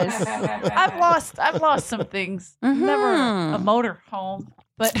 Yes. I've lost some things. Mm-hmm. Never a motorhome,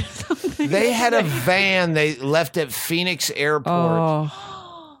 but they had a van they left at Phoenix Airport. Oh.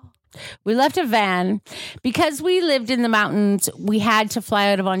 We left a van because we lived in the mountains. We had to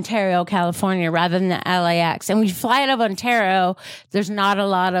fly out of Ontario, California, rather than the LAX. And we fly out of Ontario. There's not a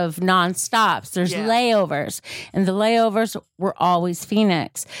lot of nonstops. There's layovers, and the layovers were always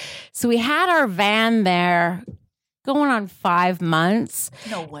Phoenix. So we had our van there going on 5 months.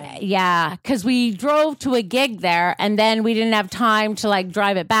 No way. Yeah, because we drove to a gig there, and then we didn't have time to like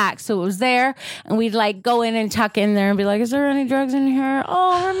drive it back. So it was there, and we'd like go in and tuck in there and be like, "Is there any drugs in here?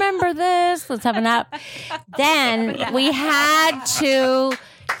 Oh, remember this? Let's have a nap." Then we had to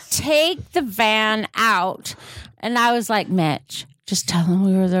take the van out, and I was like, "Mitch, just tell them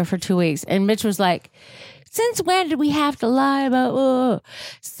we were there for 2 weeks." And Mitch was like, "Since when did we have to lie about?"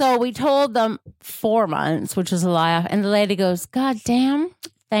 So we told them 4 months, which was a lie. And the lady goes, "God damn,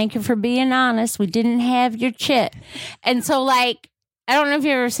 thank you for being honest. We didn't have your chit." And so, like, I don't know if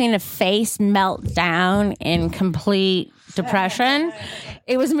you've ever seen a face melt down in complete depression.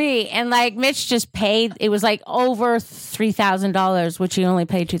 It was me. And like Mitch just paid, it was like over $3,000, which he only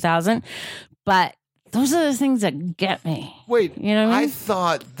paid $2,000. But those are the things that get me. Wait, you know what I mean? I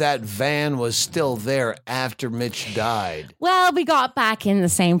thought that van was still there after Mitch died. Well, we got back in the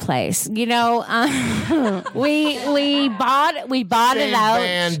same place. You know, we bought Same it out.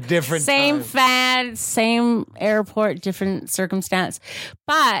 van, different same time. van, same airport, different circumstance.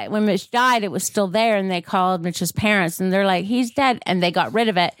 But when Mitch died, it was still there, and they called Mitch's parents, and they're like, "He's dead," and they got rid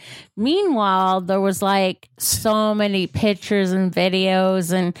of it. Meanwhile, there was like so many pictures and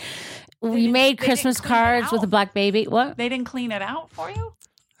videos, and we made Christmas cards with a black baby. What? They didn't clean it out for you?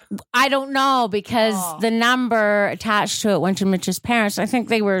 I don't know, because the number attached to it went to Mitch's parents. I think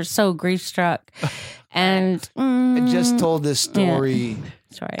they were so grief struck. And I just told this story, yeah.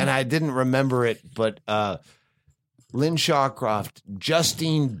 Sorry. and I didn't remember it, but Lynn Shawcroft,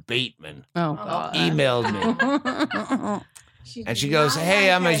 Justine Bateman, emailed me. And she goes,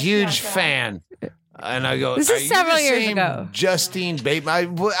 "Hey, I'm a huge fan." And I go, "This "Are is you several the years same ago." Justine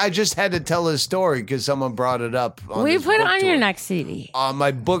Bateman. I just had to tell this story because someone brought it up. We put it on tour. your next CD. On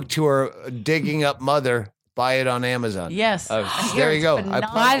my book tour, Digging Up Mother. Buy it on Amazon. Yes. There you go.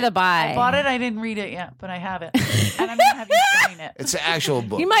 By the by. I bought it. I didn't read it yet, but I have it. And I'm going to have you sign it. It's an actual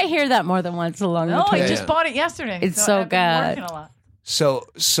book. You might hear that more than once along the No, way. I just bought it yesterday. It's so I've been good. working a lot. So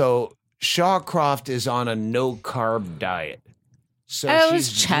Shawcroft is on a no-carb diet. So I was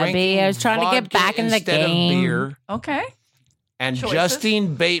she's chubby. drinking I was trying to get vodka back in the instead game. Of beer. Okay. And Choices.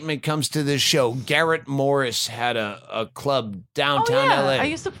 Justine Bateman comes to this show. Garrett Morris had a club downtown yeah. LA. I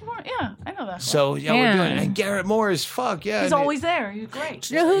used to perform. Yeah, I know that. So Yeah. we're doing and Garrett Morris. Fuck yeah, He's and always there. He's great.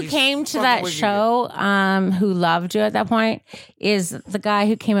 Do you know who He's came to fucking that wicked show, who loved you at that point, is the guy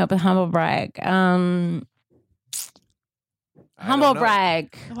who came up with Humble Brag. I Humble don't know.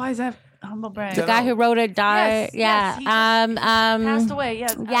 Brag. Why is that humble brag? The guy who wrote it died. Yes, he passed away.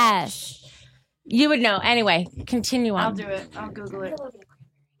 Yeah. Yes. You would know. Anyway, continue on. I'll do it. I'll Google it.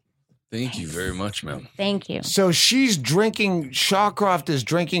 Thank you very much, ma'am. Thank you. So she's drinking. Shawcroft is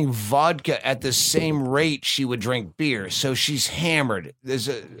drinking vodka at the same rate she would drink beer. So she's hammered.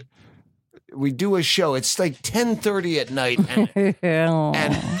 We do a show. It's like 10:30 at night,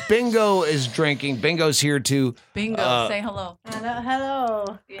 and Bingo is drinking. Bingo's here too. Bingo, say hello.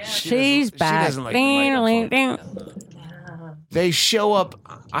 Hello. Yeah. She's back. She doesn't like the They show up.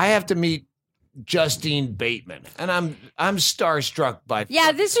 I have to meet Justine Bateman, and I'm starstruck by.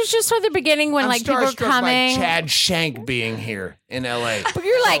 Yeah, this was just for the beginning when I'm like people were starstruck coming. by Chad Shank being here in LA. But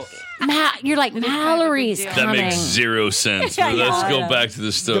you're like, Mallory's That coming. makes zero sense. But let's go back to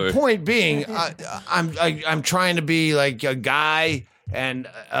the story. The point being, I'm trying to be like a guy, and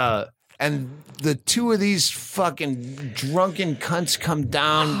the two of these fucking drunken cunts come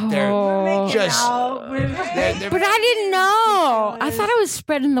down. They're just. They're, But I didn't know. I thought I was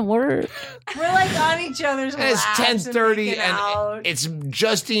spreading the word. We're like on each other's and it's laps 10:30, and and it's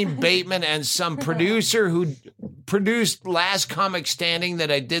Justine Bateman and some producer who produced Last Comic Standing that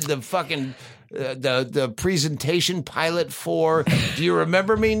I did the fucking. The presentation pilot for. Do you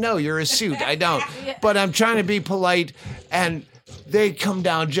remember me? No, you're a suit. I don't. But I'm trying to be polite, and They come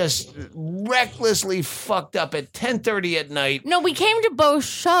down just recklessly fucked up at 10:30 at night. No, we came to both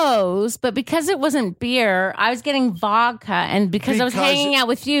shows, but because it wasn't beer, I was getting vodka, and because I was hanging out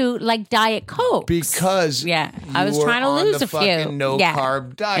with you, like Diet Coke. Because I was trying to lose a few. No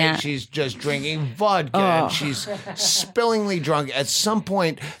carb diet. She's just drinking vodka, and she's spillingly drunk. At some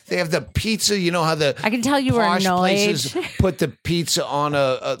point, they have the pizza. You know how I can tell you were annoyed. Places put the pizza on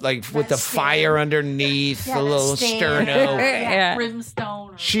a with the fire underneath, the little sterno.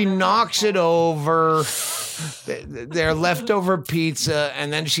 Brimstone. She knocks it over. Their leftover pizza,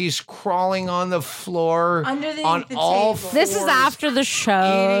 and then she's crawling on the floor on all fours. This is after the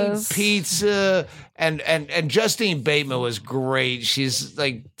shows. Eating pizza, and Justine Bateman was great. She's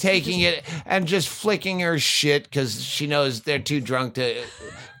like taking it and just flicking her shit because she knows they're too drunk to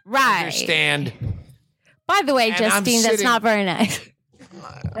understand. By the way, Justine, that's not very nice.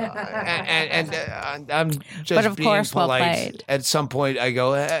 And I'm just but of being course, polite. Well played. At some point, I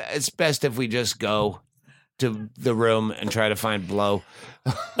go, it's best if we just go to the room and try to find blow.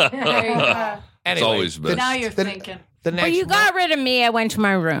 Anyway, it's always best. Now you're thinking. But you got rid of me. I went to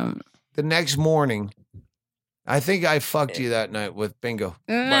my room. The next morning, I think I fucked you that night with bingo.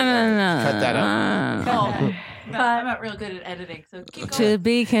 No. Cut that out. No. I'm not real good at editing, so keep going. To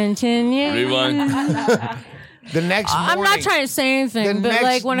be continued. Rewind. The next morning. I'm not trying to say anything, but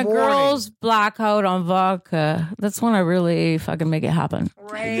like when a girl's blackout on vodka, that's when I really fucking make it happen.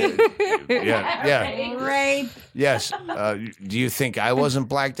 Right. Yeah. Right. Yes. Do you think I wasn't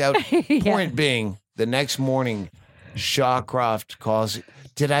blacked out? Point being, the next morning, Shawcroft calls.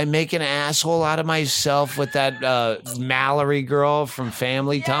 Did I make an asshole out of myself with that Mallory girl from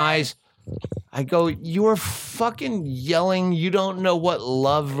Family Ties? I go, you were fucking yelling, you don't know what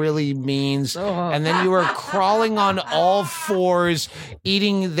love really means. And then you were crawling on all fours,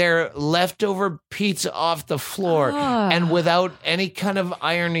 eating their leftover pizza off the floor. And without any kind of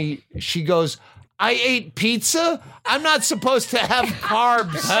irony, she goes, I ate pizza? I'm not supposed to have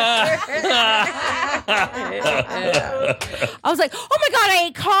carbs. I was like, oh my God, I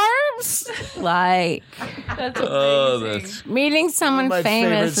ate carbs? Like, that's amazing. That's meeting someone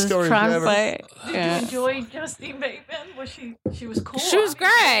famous is translate. Did you enjoy Justine Bateman? She was cool. She was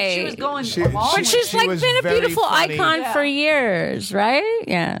great. She was going but she's like been a beautiful icon for years, right?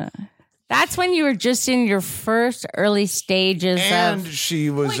 Yeah. That's when you were just in your first early stages and of she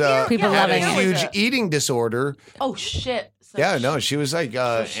was people had loving a it. huge eating disorder. Oh shit. She was like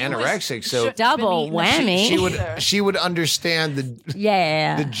anorexic. So double whammy. She would understand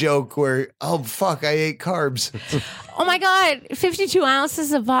the joke where, oh fuck, I ate carbs. Oh my God, 52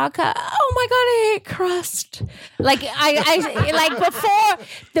 ounces of vodka. Oh my God, I ate crust. Like I like before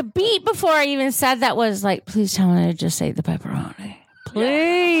the beat before I even said that was like, please tell me I just ate the pepperoni.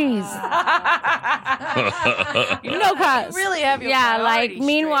 Please. No cause. Really have your like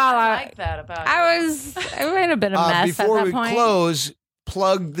meanwhile I like that about I made a bit of mess before at that we point. close,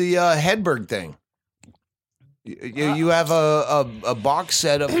 plug the Hedberg thing. You have a box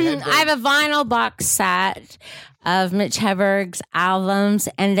set of Hedberg. I have a vinyl box set of Mitch Hedberg's albums,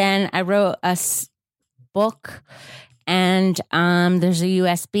 and then I wrote a book, and there's a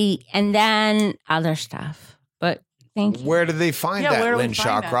USB, and then other stuff. But thank you. Where do they find that, Lynn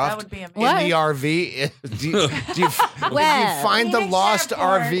Shawcroft? That would be amazing. In the RV? Did you find the lost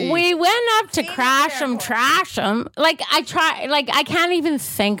RV? We went up to crash 'em, trash 'em. Like I can't even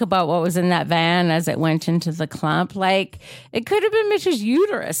think about what was in that van as it went into the clump. Like it could have been Mitch's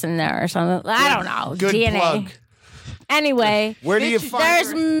uterus in there or something. I don't know. Good DNA. plug. Anyway, where do you find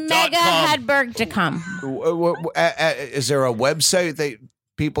there's Mega Hedberg to come. Is there a website that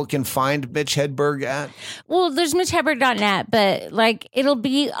people can find Mitch Hedberg at? Well, there's MitchHedberg.net, but like it'll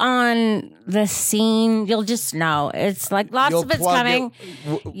be on the scene. You'll just know. It's like lots of it's coming.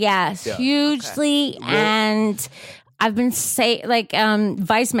 Yes, hugely. Okay. And I've been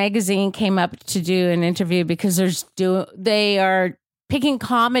Vice Magazine came up to do an interview because they are picking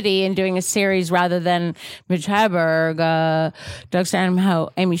comedy and doing a series rather than Mitch Hedberg, Doug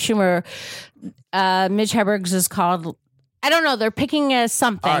Stanhope, Amy Schumer. Mitch Hedberg's is called, I don't know, they're picking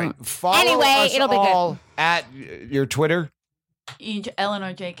something. All right, follow us it'll be all good. At your Twitter.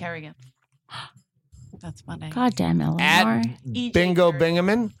 Eleanor J. Kerrigan. That's my name. Goddamn Eleanor. At Bingo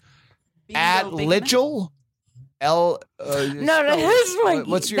Bingaman. At Litchell. No, that's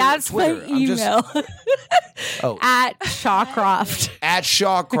Twitter? my email. At Shawcroft. At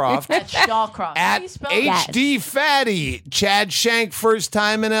Shawcroft. At Shawcroft. At HD Fatty. Chad Shank, first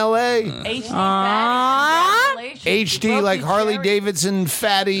time in LA. HD Fatty. HD like Harley Davidson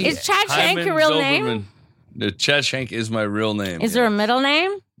Fatty. Is Chad Shank your real name? Chad Shank is my real name. Is there a middle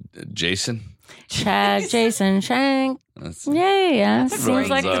name? Jason. Chad, Jason, Shank. Yeah. Seems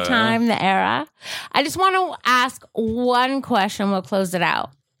like the time, the era. I just want to ask one question. We'll close it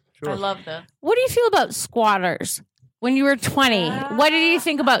out. Sure. I love that. What do you feel about squatters? When you were 20, what did you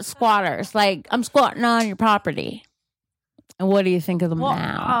think about squatters? Like, I'm squatting on your property. And what do you think of them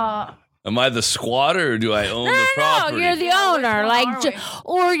now? Am I the squatter or do I own the property? No, you're the owner.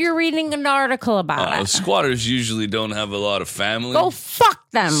 Or you're reading an article about it. Squatters usually don't have a lot of family. Go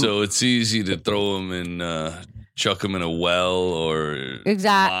fuck them. So it's easy to throw them in, chuck them in a well or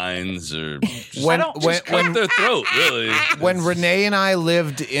mines or just cut their throat, really. When Renee and I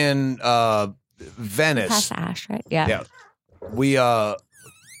lived in Venice. Past Ash, right? Yeah. We, I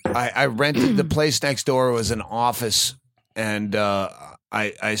rented the place next door was an office, and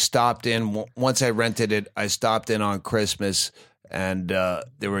I stopped in. Once I rented it, I stopped in on Christmas, and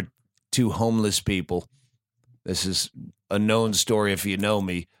there were 2 homeless people. This is a known story if you know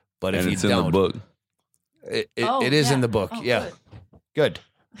me, but if you don't. It's in the book. It is in the book. Good.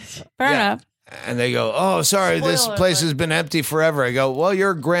 Fair enough. And they go, "Oh, sorry, this place has been empty forever." I go, "Well,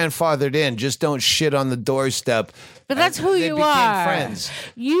 you're grandfathered in. Just don't shit on the doorstep." But that's who you are. Friends.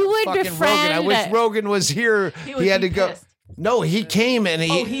 You would Fucking befriend. Rogan. I wish Rogan was here. He had to go. Pissed. No, he came and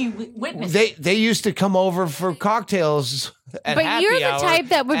he witnessed. They used to come over for cocktails. At But happy you're the hour, type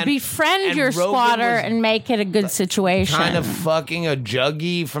that would befriend your Rogan squatter was and make it a good situation. kind of fucking a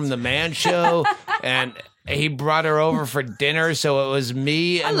juggie from the Man Show, and he brought her over for dinner. So it was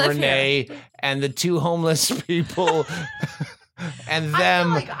me and Renee and the 2 homeless people. And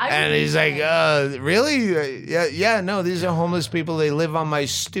them, and he's like, really? Yeah, no, these are homeless people. They live on my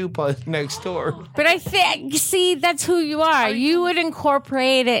stoop next door. But I think, see, that's who you are. You would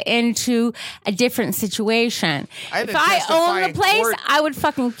incorporate it into a different situation. If I own the place, I would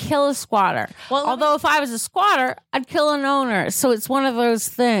fucking kill a squatter. Well, although if I was a squatter, I'd kill an owner. So it's one of those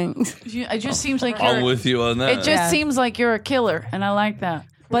things. It just seems like I'm with you on that. It just seems like you're a killer, and I like that.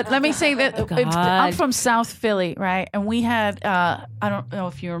 But let me say that I'm from South Philly, right? And we had, I don't know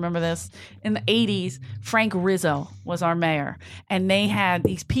if you remember this, in the 80s, Frank Rizzo was our mayor. And they had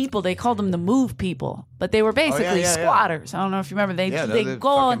these people, they called them the move people, but they were basically squatters. I don't know if you remember. They go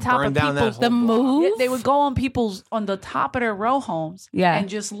on top of people's, the move? Yeah, they would go on the top of their row homes and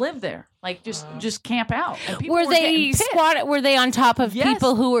just live there. Like just camp out. And people were they squatted? Were they on top of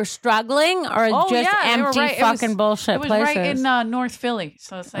people who were struggling, or just empty fucking bullshit places? It was right in North Philly,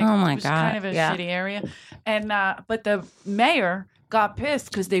 so it's like it was kind of a shitty area. And but the mayor got pissed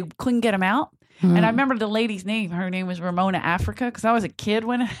because they couldn't get him out. And I remember the lady's name. Her name was Ramona Africa because I was a kid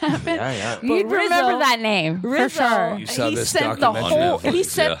when it happened. You'd remember that name for sure. You saw this documentary. He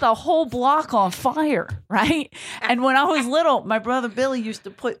set the whole block on fire, right? And when I was little, my brother Billy used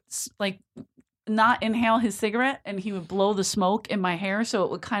to put not inhale his cigarette, and he would blow the smoke in my hair so it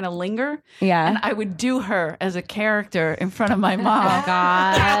would kind of linger. Yeah. And I would do her as a character in front of my mom. Oh,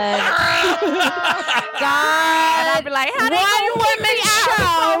 God. And I'd be like, how one woman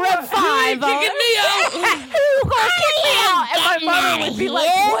show, revival. Kicking me out. Who gonna kick me out? And my mother would be like,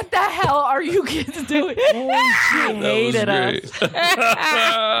 what the hell are you kids doing? She hated us.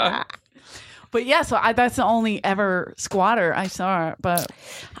 But yeah, so that's the only ever squatter I saw. But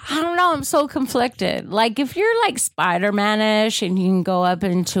I don't know. I'm so conflicted. Like, if you're like Spider-Man-ish and you can go up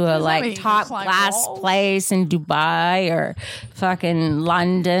into a like top class place in Dubai or fucking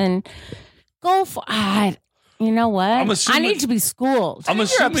London, go for it. You know what? I need to be schooled. I'm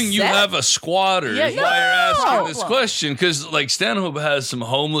assuming you have a squatter while you're asking this question, because like Stanhope has some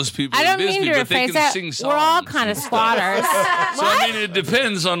homeless people I don't in Bisbee, mean to but they face can that. sing songs. We're all kind of squatters. So I mean, it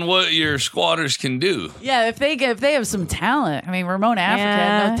depends on what your squatters can do. Yeah, if they have some talent. I mean, Ramona Africa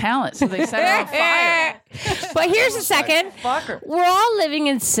had no talent, so they set her on fire. But here's the second. We're all living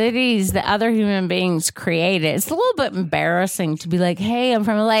in cities that other human beings created. It's a little bit embarrassing to be like, hey, I'm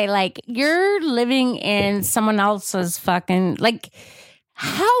from LA. Like, you're living in someone else's fucking, like,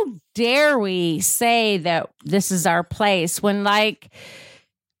 how dare we say that this is our place when, like,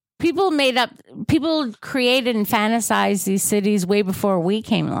 people created and fantasized these cities way before we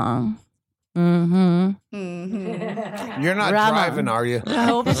came along. Mm-hmm. You're not driving, are you? I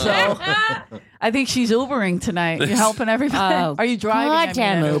hope so. I think she's Ubering tonight. You're helping everybody. Are you driving?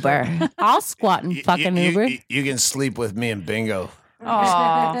 Goddamn Uber. I'll squat and fucking Uber. You can sleep with me and Bingo.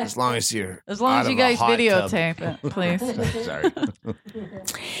 Aww. As long as you guys videotape it, please. Sorry.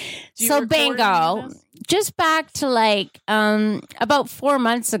 So Bingo, just back to like about 4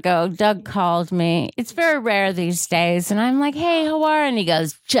 months ago, Doug called me. It's very rare these days, and I'm like, "Hey, how are you?" And he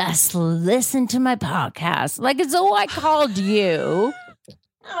goes, "Just listen to my podcast." Like as though I called you.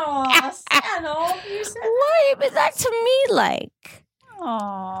 Oh, Stanhope, you said why is that to me? Like,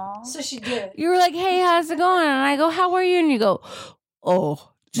 Aww. So she did. You were like, "Hey, how's it going?" And I go, "How are you?" And you go, "Oh."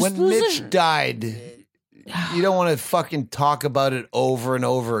 When Mitch died, you don't want to fucking talk about it over and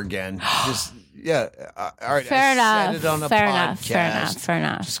over again. Just all right. Fair enough. Said it on a Fair podcast.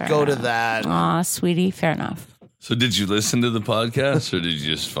 enough. Just go to that. Aw, sweetie, fair enough. So did you listen to the podcast, or did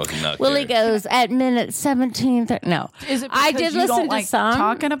you just fucking not Willie care? goes at minute 17. No, Is it I because did you listen don't to like some.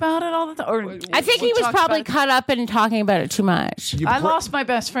 talking about it all the time? Or I think he was probably caught up in talking about it too much. I lost my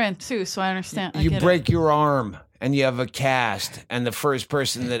best friend too, so I understand. I You get break your arm and you have a cast, and the first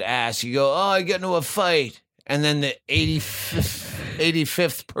person that asks, you go, "Oh, I got into a fight." And then the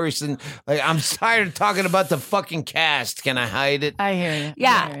 85th person, like, I'm tired of talking about the fucking cast. Can I hide it? I hear you.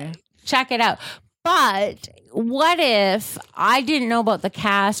 Yeah, check it out. But what if I didn't know about the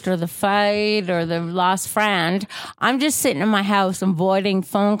cast or the fight or the lost friend? I'm just sitting in my house avoiding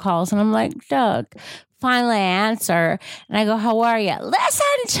phone calls, and I'm like, Doug, finally I answer. And I go, "How are you?"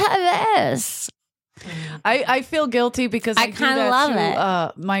 "Listen to this." I feel guilty because I kind of love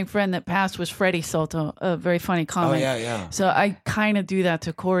it. My friend that passed was Freddie Soto, a very funny comic. yeah. So I kind of do that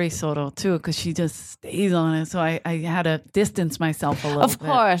to Corey Soto too, because she just stays on it. So I had to distance myself a little bit. Of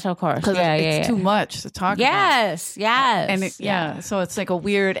course. Because it's too much to talk about. Yes. And so it's like a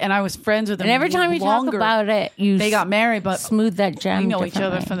weird, and I was friends with them. And every time you longer. talk about it, they got married, but smooth that gem. we know each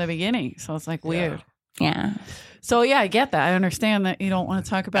other differently. from the beginning. So it's like weird. Yeah. So yeah, I get that. I understand that you don't want to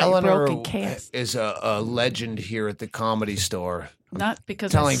talk about your Eleanor broken cast. is a legend here at the Comedy Store. Not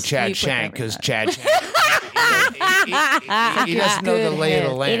because telling I Chad sleep with Shank, because everybody. Chad he doesn't know the lay of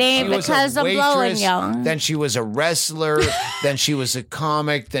the land. It ain't She was because a I'm blowing waitress, you. then she was a wrestler, then she was a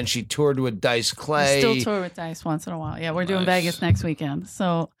comic, then she toured with Dice Clay. Still tour with Dice once in a while. Yeah, we're doing Vegas next weekend.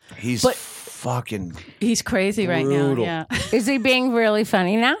 So He's but fucking he's crazy right brutal. now. Yeah. Is he being really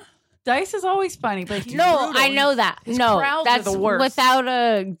funny now? Dice is always funny, but he's No, brutal. I know that. His No, crowds that's are the worst. without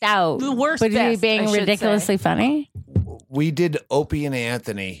a doubt. The worst But is he best, I being should ridiculously say. funny? We did Opie and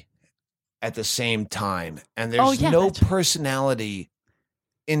Anthony at the same time, and there's Oh, yeah, no that's- personality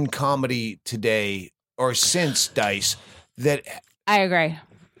in comedy today or since Dice that I agree.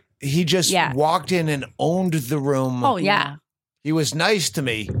 he just walked in and owned the room. Oh yeah. He was nice to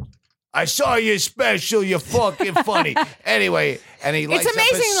me. I saw your special. You're fucking funny. Anyway, and he lights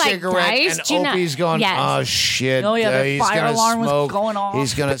amazing, up a like, cigarette, Dice, and do you know- Opie's going, Yes. "Oh shit! Oh, yeah, the he's fire gonna alarm was smoke. going off.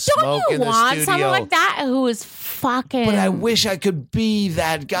 He's gonna Don't smoke you in the want studio." someone like that who is fucking? But I wish I could be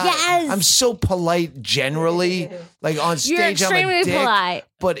that guy. Yes. I'm so polite generally. Like on stage, You're I'm a extremely dick. polite.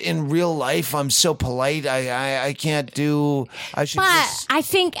 But in real life, I'm so polite. I can't do. I should But just. I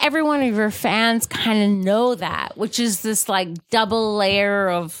think every one of your fans kind of know that, which is this like double layer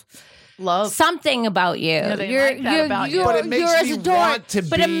of love, something about you. Yeah, they like that about you. But it makes you're me adored. want to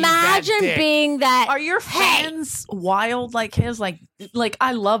But be imagine that dick. being that. Are your fans wild like his? Like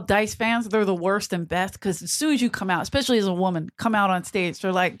I love Dice fans. They're the worst and best because as soon as you come out, especially as a woman, come out on stage,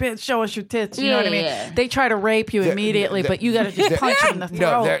 they're like, "Bitch, show us your tits." You know what I mean? Yeah. They try to rape you immediately, but you got to just punch them in the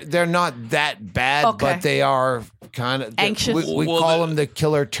throat. No, they're not that bad, Okay. but they are kind of Anxious. We call them the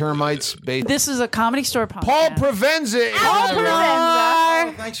killer termites. This is a Comedy Store podcast. Paul Provenza. is Paul in the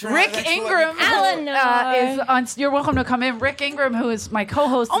room. Provenza. Rick Ingram is on. You're welcome to come in. Rick Ingram, who is my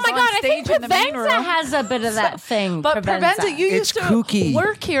co-host, Oh is my on God, I stage think in the main room. Provenza has a bit of that thing. But Provenza, you used to kooky.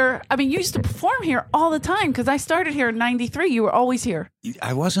 work here. I mean, you used to perform here all the time because I started here in '93. You were always here.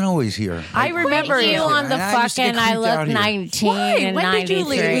 I wasn't always here. I remember you you. on the I used to get fucking I creeped out Look here. 19 Why? and When did you 93.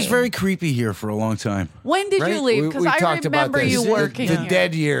 leave? It was very creepy here for a long time. When did you Right? leave? Because We I talked about remember this. you working the here.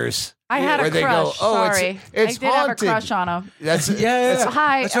 dead years. I had where a they crush. Go, oh, Sorry, it's I did have a haunted. crush on him. That's Yeah.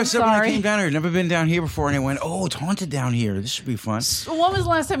 Hi, That's what I'm I said when I sorry. came down here. I'd never been down here before, and I went, "Oh, it's haunted down here. This should be fun." So when was the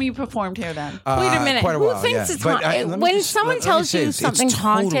last time you performed here? Then Wait a minute. Quite a Who while, thinks yeah. it's But haunted? let me When just- someone let me tells say you this, something's it's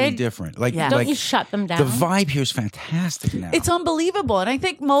totally haunted, different. Like, Yeah. don't like you shut them down? the vibe here is fantastic now. it's unbelievable, and I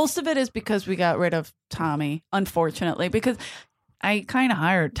think most of it is because we got rid of Tommy, unfortunately, because I kind of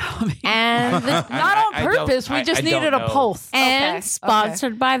hired Tommy. and Not on I don't- purpose. We just I don't needed a know. pulse. and Okay,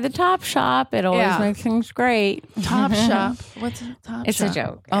 sponsored by the Top Shop. It always Yeah. makes things great. okay. Top Shop. What's a Top It's Shop? a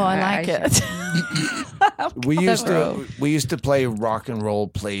joke. Oh, I I like it. we used to play rock and roll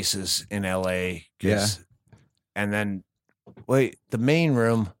places in LA. 'cause- And then wait, the main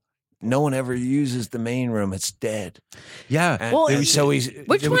room no one ever uses the main room. It's dead. Yeah. And so Which they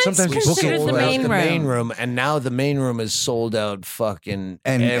would one's sometimes book considered it the for main the room? main room, and now the main room is sold out fucking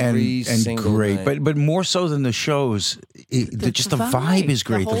and every single great, night. but more so than the shows, the vibe is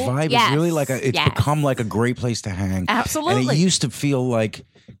great. The vibe Yes. is really like it's become like a great place to hang. Absolutely. And it used to feel like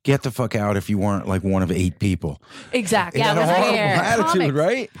get the fuck out if you weren't like one of 8 people. Exactly. It had a horrible attitude,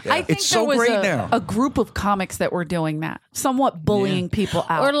 right? I think It's so there was great now. a group of comics that were doing that, somewhat bullying people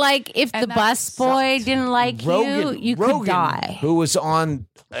out. Or like if the bus boy didn't like you could die. Who was on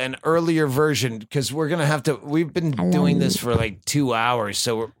an earlier version, because we're gonna have to. We've been doing this for like 2 hours,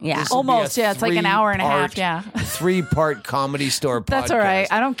 so we're, this will be Almost. a Yeah, it's like an hour and a half. 3-part Yeah. 3-part Comedy Store podcast. That's all right.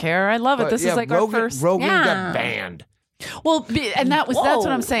 I don't care. I love it. This is like Rogan, our first. Rogan got banned. Well, and that's what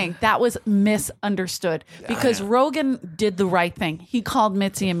I'm saying. That was misunderstood because Rogan did the right thing. He called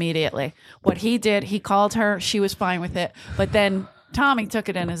Mitzi immediately. What he did, he called her. She was fine with it. But then Tommy took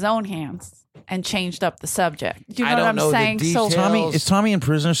it in his own hands and changed up the subject. Do you know what I'm saying? So Is Tommy in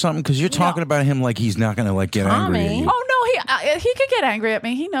prison or something? Because you're talking about him like he's not going to like get angry at you. Oh no, he could get angry at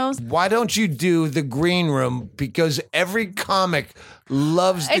me. He knows. Why don't you do the green room? Because every comic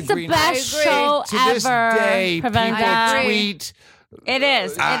loves the It's the green best room. show To this ever. day, Prevent people that. tweet It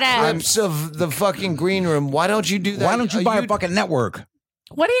is. clips of the fucking green room. Why don't you do that? Why don't you buy a fucking network?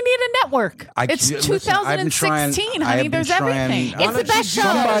 What do you need a network? It's Listen, 2016, honey. There's everything. It's the best show.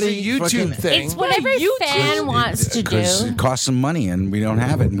 Somebody YouTube thing. It's what every fan wants to Because do. it costs some money and we don't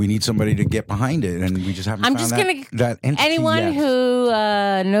have it, and we need somebody to get behind it, and we just haven't I'm found just that, gonna that entity anyone yet. who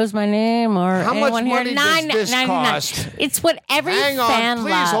knows my name or How much anyone here, money does this $9.99. cost? It's what every Hang fan on,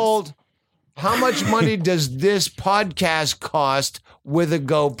 please loves. hold. How much money does this podcast cost with a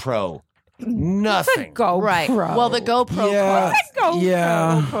GoPro? Nothing. Right. Well, the GoPro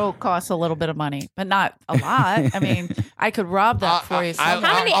Yeah. GoPro costs a little bit of money, but not a lot. I mean, I could rob that for you. How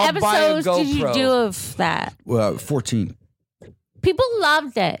many I'll buy a episodes did you GoPro. do of that? Well, 14. People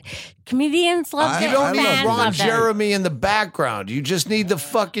loved it. Comedians loved You it. don't need Fans Ron loved it. Jeremy in the background. You just need the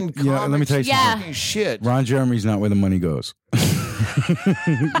fucking comics. Yeah, let me tell you something. Fucking shit. Ron Jeremy's not where the money goes. My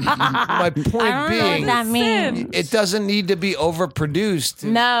point I don't know being, what that means. it doesn't need to be overproduced.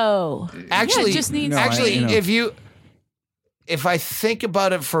 No. Actually, it just needs actually, to be. if I think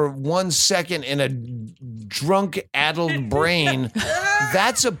about it for 1 second in a drunk, addled brain,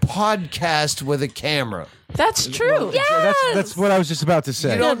 that's a podcast with a camera. That's true. That's what I was just about to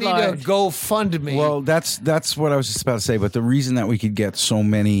say. You don't need to GoFundMe. Well, that's what I was just about to say. But the reason that we could get so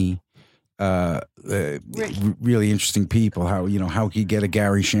many really interesting people, how we could get a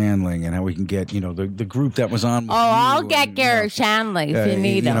Gary Shandling, and how we can get the group that was on. With I'll you get and, Gary Shandling if you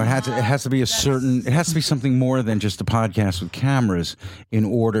need him. It has to be it has to be something more than just a podcast with cameras in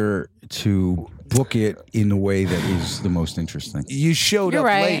order to book it in the way that is the most interesting. You showed You're up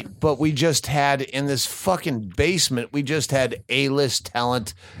right. late, but we just had in this fucking basement. We just had A-list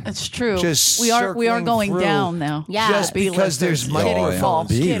talent. That's true. Just we are circling going through. down now. Yeah. Just because there's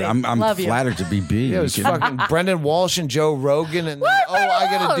microphones. Kidding. I'm Love you. flattered to be B. Yeah, it was fucking Brendan Walsh and Joe Rogan, and I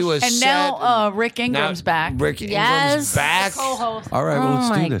got to do a And set. now Rick Ingram's back. Rick Ingram's Yes. back. Co-host. All right, well, Oh let's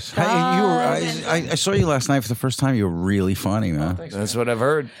my do this. God. Hey, I saw you last night for the first time. You were really funny, man. That's what I've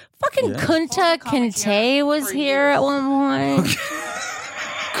heard. Fucking Kunta Kinte was here at one point.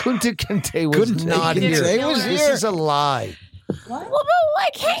 Kunta Kinte was Kunta not Kinte here. was This here. is a lie. Well, but why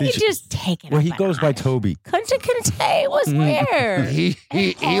can't you just take it? Well, up he a goes by notch? Toby. Kunta Kinte was here.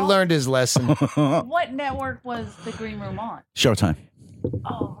 He learned his lesson. What network was the Green Room on? Showtime.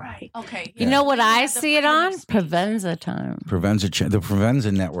 Oh, right. Okay. You know what I see it on? Provenza Time. The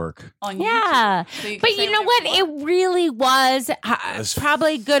Provenza Network. On Yeah, YouTube. So you can but say you know whatever what? you want. It really was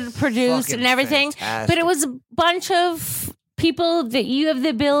probably good produced fucking and everything, fantastic. but it was a bunch of people that you have the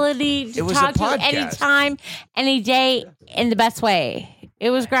ability to It was a talk to podcast. anytime, any day, in the best way.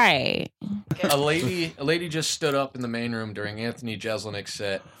 It was great. A lady just stood up in the main room during Anthony Jeselnik's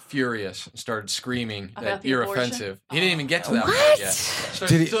set, furious, and started screaming About that the you're abortion? offensive. He didn't even get to that What? point yet.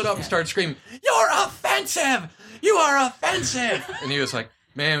 Stood up and started screaming, "You're offensive! You are offensive!" And he was like,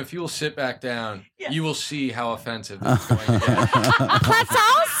 "Ma'am, if you will sit back down, you will see how offensive this is going to get." Plus,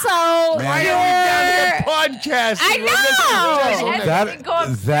 also, Why are we down here podcasting?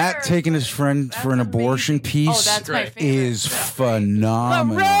 That taking his friend for an abortion piece that's my favorite. is but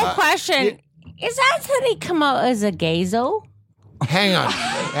phenomenal. real question: is Anthony come out as a gazo? Hang on.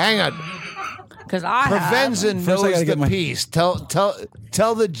 Because I have. Provenza First I knows gotta the get my- piece. Tell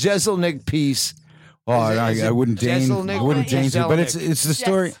the Jeselnik piece Oh, I wouldn't deign to, but it's the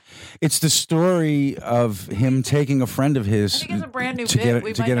story. Yes. It's the story of him taking a friend of his I think it's a brand new to bit.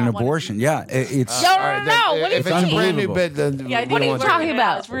 We get might an not wanna abortion. Yeah, it's No. What are you If it's a brand new unbelievable. bit, then Yeah, I think What are you he's talking working it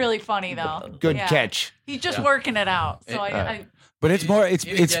about? out. It's really funny though. good Yeah. catch. He's just working it out. So I But it's more. It's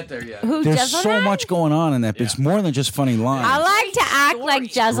You didn't it's. get there yet. Who There's Jezelnik? so much going on in that. But it's more than just funny lines. I like to act like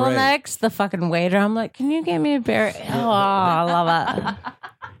story. Jezelnik, the fucking waiter. I'm like, can you get me a beer? Oh, I love it.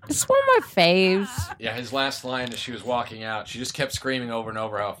 It's one of my faves. Yeah, his last line as she was walking out, she just kept screaming over and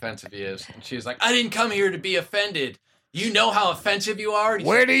over how offensive he is. And she was like, I didn't come here to be offended. You know how offensive you are? And he's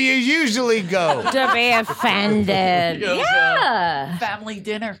Where do you usually go? To be offended. He goes, Yeah. family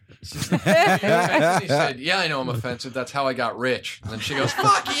dinner. He said, yeah, I know I'm offensive. That's how I got rich. And then she goes,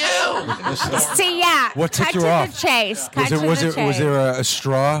 fuck you! In the storm. See, yeah. What ticked Cut her to off? the chase. Cut to the Was chase. there a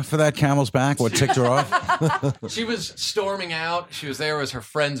straw for that camel's back? What ticked her off? She was storming out. She was there as her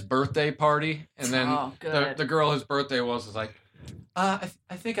friend's birthday party. And then Oh, good. the girl whose birthday was like, I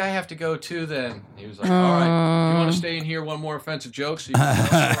think I have to go too then. He was like, all right, you want to stay in here? One more offensive joke? So you can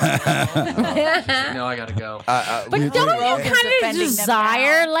no, I got to go. But don't Rogan's you kind of defending them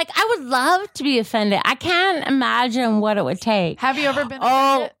desire? now. Like, I would love to be offended. I can't imagine what it would take. Have you ever been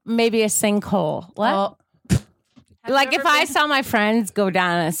Oh, offended? maybe a sinkhole. What? Oh. Like, if I saw my friends go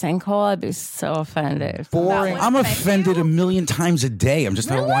down a sinkhole, I'd be so offended. Boring. I'm offended a million times a day. I'm just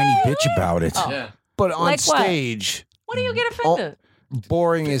not a whiny bitch about it. Yeah. But on Like what? stage, What do you get offended?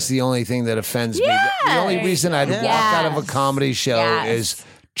 boring is the only thing that offends me. Yeah. The only reason I'd walk out of a comedy show Yes. is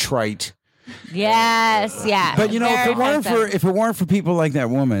trite. Yes, yes. But you know, if Very it weren't offensive. for people like that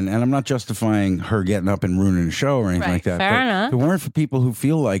woman, and I'm not justifying her getting up and ruining the show or anything Right. like that. Fair but enough. if it weren't for people who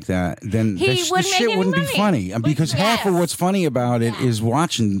feel like that, then He this wouldn't make shit any wouldn't be money. funny. And because half of Yes. what's funny about it is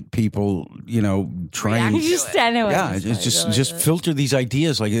watching people, try and You stand away. yeah, it's just filter these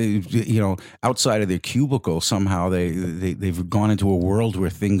ideas like outside of their cubicle. Somehow they've gone into a world where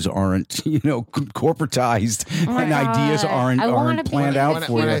things aren't corporatized my and ideas God. aren't I wanna be planned out When,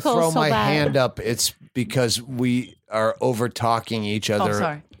 for when you. I throw so my bad. hand up, it's because we are over talking each Oh, other.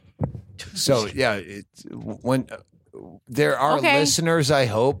 sorry. So yeah, when there are Okay. listeners, I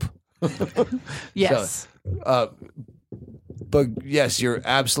hope. Yes. But yes, you're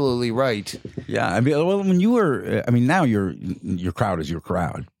absolutely right. Yeah, I mean, well, when you were, now your crowd is your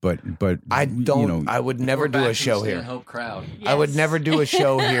crowd, but I don't. I would never We're do back a in show the here. Stanhope crowd. I would Yes. never do a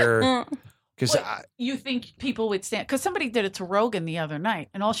show here because What, you think people would stand? Because somebody did it to Rogan the other night,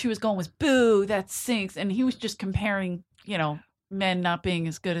 and all she was going was "boo, that stinks," and he was just comparing, men not being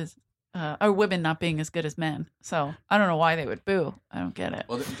as good as, or women not being as good as men. So I don't know why they would boo. I don't get it.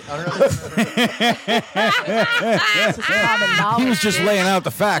 Well, I don't know. This is common knowledge. he was just laying out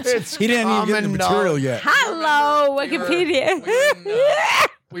the facts. He didn't even get the common material knowledge. yet. Hello, Wikipedia.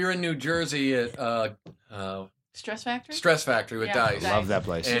 We were in New Jersey at Stress Factory. Stress Factory with Yeah, Dice. love that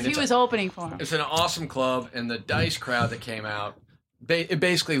place. And He it's was opening for him. It's an awesome club, and the Dice crowd that came out, it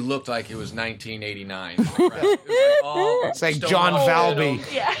basically looked like it was 1989. It was like all It's like stone John cold Valby.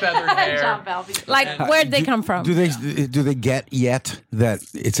 fiddle, feathered hair. John Valby. Like, where'd they come from? Do they get yet that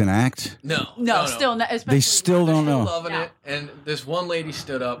it's an act? No, still not. They still don't know. Loving it. And this one lady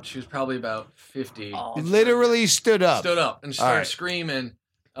stood up. She was probably about 50. Literally stood up. Stood up and All started right. screaming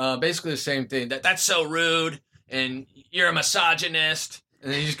basically the same thing. That's so rude, and you're a misogynist.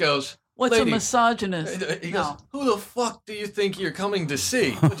 And then he just goes, What's "Lady," a misogynist? He goes, who the fuck do you think you're coming to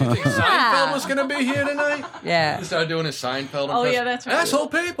see? What do you think Seinfeld was going to be here tonight? Yeah. He started doing his Seinfeld Oh, impression. yeah, that's right. Asshole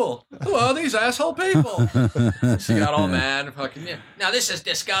people. Who are these asshole people? She got all mad and fucking, yeah. Now this is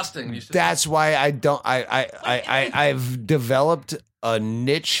disgusting. You said, That's why I don't. I've developed a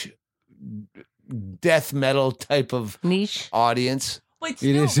niche death metal type of Niche. audience. But It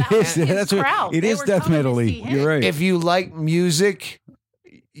still, is. that It was is. his That's what. crowd. It They is were death coming to metally. see him. You're right. If you like music,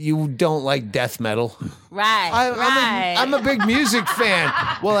 you don't like death metal. Right. I'm a big music fan.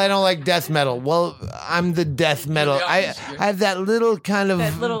 Well, I don't like death metal. Well, I'm the death metal. I have that little kind of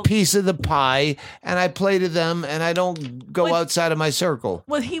That little- piece of the pie, and I play to them, and I don't go But- outside of my circle.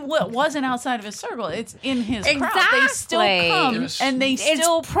 Well, he wasn't outside of his circle. It's in his crowd. They still Exactly. come and they It's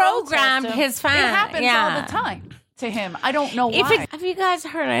still programmed protest him. his fan. It happens Yeah. all the time to him. I don't know why. Have you guys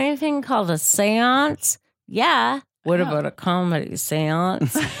heard anything called a seance? Yeah. What about a comedy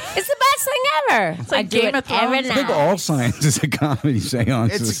seance? It's the best best thing ever. It's like I do Game it of Thrones. every I think night. all science is a comedy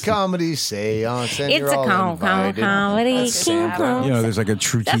seance. It's a comedy seance, and It's you're a all invited. comedy. That's King sad. Kong. You know, there's like a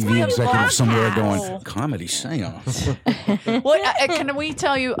true That's TV my executive somewhere podcast. going, comedy seance. Well, can we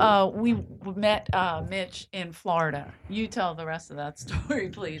tell you? We met Mitch in Florida. You tell the rest of that story,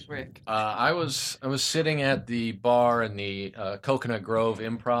 please, Rick. I was sitting at the bar in the Coconut Grove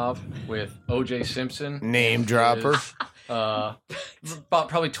Improv with O.J. Simpson, Name dropper. About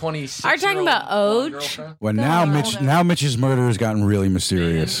probably 26. Are you talking about Oj? Well, now Mitch's murder has gotten really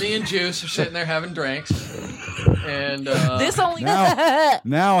mysterious. Me and Juice are sitting there having drinks, and This only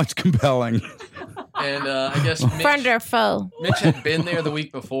Now it's compelling. and I guess Friend or foe? Mitch had been there the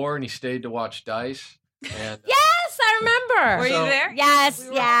week before, and he stayed to watch Dice. And Yes, I remember. Were you there? Yes,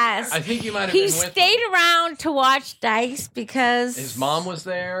 yes. I think you might have He been with stayed around to watch Dice because his mom was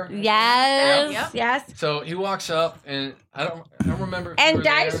there. Yes, Yep. yes. So he walks up, and I don't remember. If you And were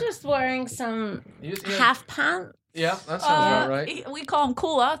Dice there. was wearing some Yeah. half pants. Yeah, that sounds about right. We call them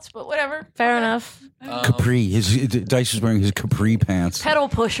culottes, but whatever. Fair enough. Capri. Dice is wearing his capri pants. Pedal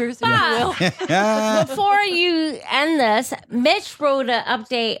pushers, if you will. Before you end this, Mitch wrote an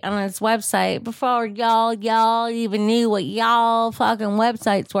update on his website before y'all even knew what y'all fucking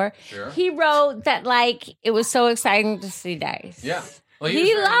websites were. Sure. He wrote that like it was so exciting to see Dice. Yeah. Well, He was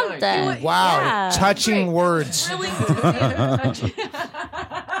very loved nice. it. Wow, Yeah. touching words.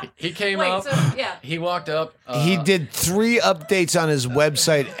 He came Wait, up. so, yeah. He walked up. He did 3 updates on his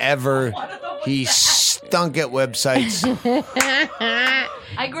website ever. He stunk at websites.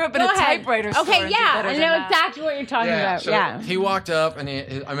 I grew up in Go a ahead. typewriter store. Okay, and did yeah, better I than know that. exactly what you're talking about. So Yeah. he walked up, and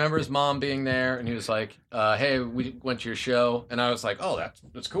I remember his mom being there, and he was like, "Hey, we went to your show," and I was like, "Oh,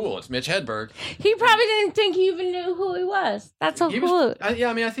 that's cool. It's Mitch Hedberg." He probably didn't think he even knew who he was. That's so He cool. was,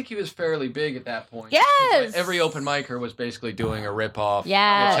 I think he was fairly big at that point. Yes. Like, every open micer was basically doing a rip-off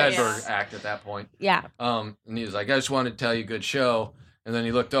Yes. Mitch Hedberg act at that point. Yeah. And he was like, "I just wanted to tell you, good show." And then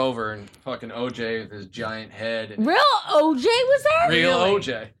he looked over, and fucking OJ with his giant head. And Real OJ was there? real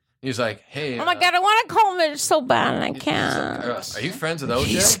OJ. He was like, "Hey, Oh my god, I want to call Mitch so bad and I can't. are you friends with OJ?"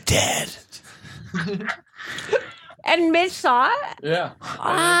 He's dead. And Mitch saw it? Yeah.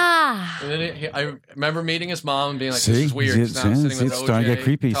 Ah. And then I remember meeting his mom and being like, See? "This is weird." 'cause now I'm See? sitting with It's starting to OJ, get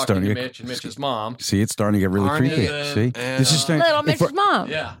creepy. It's talking starting to to get- Mitch and Mitch's mom. See, it's starting to get really Aren't creepy. you? See? And, This is starting. Little Mitch's mom.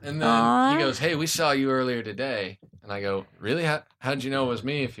 Yeah, and then Aw. he goes, "Hey, we saw you earlier today." And I go, "Really? How did you know it was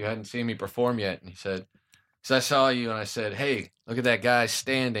me if you hadn't seen me perform yet?" And he said, "Because I saw you and I said, hey, look at that guy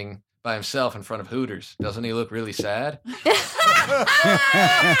standing by himself in front of Hooters. Doesn't he look really sad?"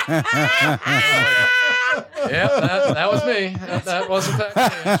 Yeah, that was me. That wasn't that. I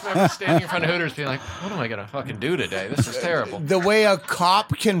just remember standing in front of Hooters being like, what am I going to fucking do today? This is terrible. The way a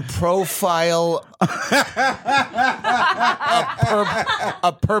cop can profile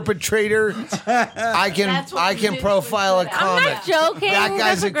a perpetrator, I can profile a comic. I'm not joking. That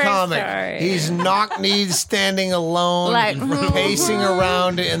guy's That's a a great comic. story. He's knock-kneed, standing alone, Like, pacing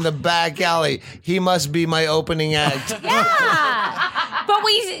around in the back alley. He must be my opening act. Yeah. But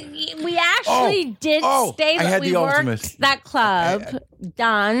we actually did stay. I had we the worked ultimate. that club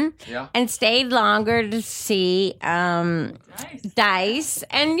done Yeah. and stayed longer to see Dice.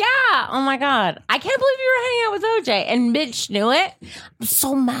 And yeah, oh my god, I can't believe you were hanging out with OJ and Mitch knew it. I'm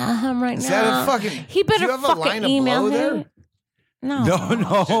so mad at him right Is now. that a fucking? He better do you have a fucking line of email blow him. there? No. No.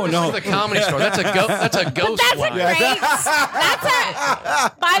 This is the Comedy Store. That's a ghost That's a line. great.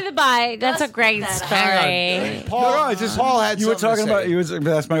 By the by, that's a great story. Paul, Paul had You were something talking to say. about.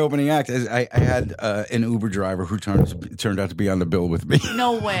 That's my opening act. I had an Uber driver who turned out to be on the bill with me.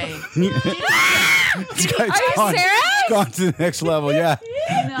 No way. This guy's Are you gone, serious? gone to the next level. Yeah.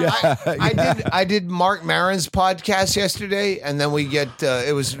 Yeah. I did Mark Maron's podcast yesterday, and then we get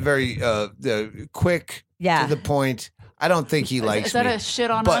it was very quick Yeah. to the point. I don't think he likes Is that me. a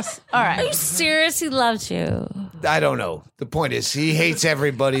shit on But- us? All Are right. you serious? He loves you. I don't know. The point is, he hates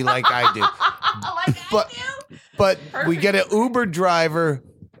everybody like I do. But we get an Uber driver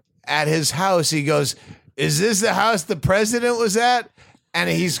at his house. He goes, "Is this the house the president was at?" And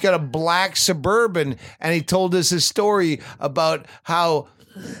he's got a black Suburban, and he told us his story about how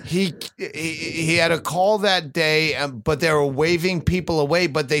he had a call that day, but they were waving people away,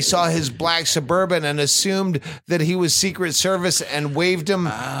 but they saw his black Suburban and assumed that he was Secret Service and waved him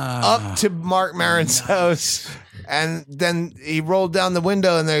up to Mark Maron's house. And then he rolled down the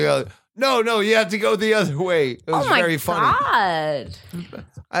window and they go, no, you have to go the other way. It was Oh my very funny. god.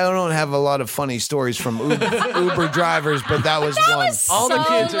 I don't have a lot of funny stories from Uber drivers, but that was one. All the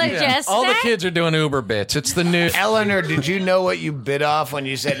kids logistic. all the kids are doing Uber bits. It's the new. Eleanor, did you know what you bit off when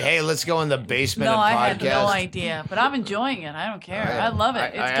you said, "Hey, let's go in the basement No, and I podcast"? had no idea, but I'm enjoying it. I don't care. I love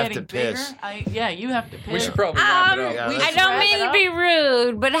it. It's I have getting to bigger. piss. Yeah, you have to piss. We should probably wrap it up. I don't mean to be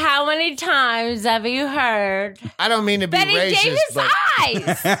rude, but how many times have you heard I don't mean to be Betty racist, Davis but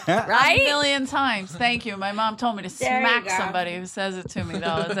eyes? A Right? million times. Thank you. My mom told me to There you smack go. somebody who says it to me,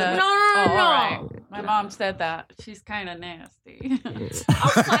 though. Is that, No. all right. My mom said that. She's kind of nasty.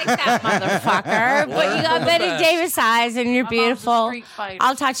 I'll fight that motherfucker. But you got Betty Davis eyes and you're My mom's a beautiful. street fighter.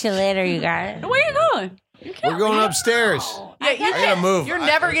 I'll talk to you later, you guys. Where you going? we're going upstairs. Yeah, you I gotta move. You're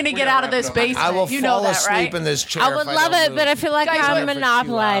never going to get out of this basement. I will you know fall that, asleep right? in this chair. I would if love don't it, move. but I feel like Guys, I'm wait for 2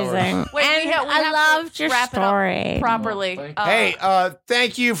 monopolizing. hours. Wait, And we have I to loved your wrap it up story. properly. Hey,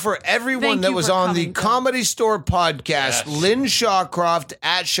 thank you for everyone Thank that you was for on the coming, Bill. Comedy Store podcast. Lynn Shawcroft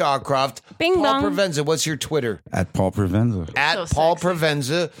at Shawcroft. Bing Paul bong. Provenza, what's your Twitter? At Paul Provenza. At So Paul sexy.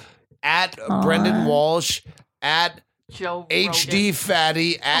 Provenza. At Brendan Walsh. At Joe HD Rogan.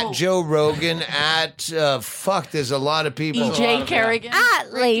 Fatty. At Oh. Joe Rogan. At, there's a lot of people. EJ Kerrigan.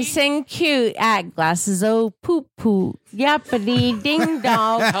 At Lace and Cute. At Glasses O Poop Poop. Yappity Ding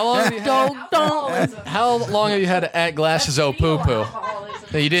Dong. How long have you had? How long have you had at glasses? Oh, poo poo.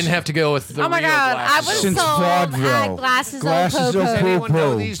 You didn't have to go with the Oh my real God, I glasses. was Since sold vaudeville. at Glasses O Glasses Poo of Poo. Anyone know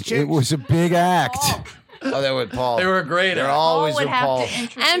poo-poo. these chicks? It was a big act. Oh, they're with Paul. They were great. They're at it. always would with have Paul. to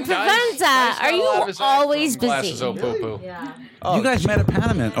introduce And Guys Provenza, got are a lot of you his act always from Glasses, busy? oh, poo poo. You guys met at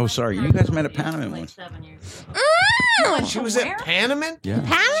Panamint. Oh, sorry. You guys met at Panamint once. She was at Panamint? Yeah.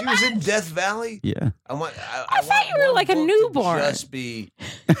 She was in Death Valley? Yeah. I thought you were like a newborn. Just be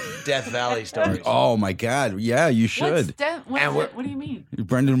Death Valley stories. Oh, my God. Yeah, you What's should. that? What do you mean?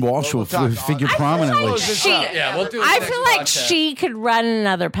 Brendan Walsh will talk figure on- prominently. Yeah, we'll do it I next feel like podcast. she could run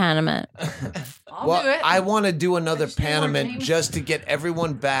another Panamint. Well, do it. I want to do another Panamint just to get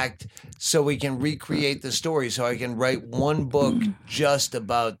everyone backed so we can recreate the story so I can write one book just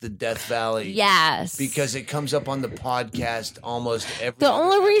about the Death Valley. Yes. Because it comes up on the podcast almost every The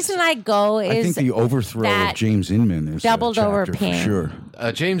only reason I go I think is the overthrow that of James Inman is doubled a over chapter for pain. sure.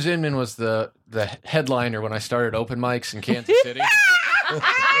 James Inman was the headliner when I started open mics in Kansas City.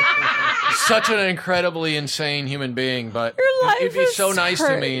 Such an incredibly insane human being, but Your life he'd be is so nice to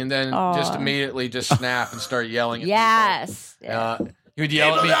hurt. me, and then just immediately just snap and start yelling at yes. people. He would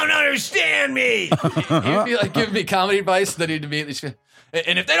yell People at me. don't understand me. He'd be like giving me comedy advice, and then he'd immediately say,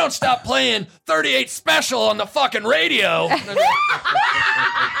 and if they don't stop playing 38 Special on the fucking radio.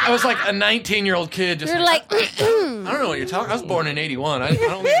 I was like a 19-year-old kid. Just You're like, I don't know what you're talking. I was born in '81. I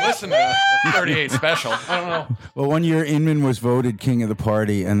don't even listen to 38 Special. I don't know. Well, one year Inman was voted king of the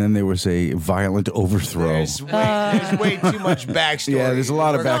party, and then there was a violent overthrow. There's way too much backstory. Yeah, there's a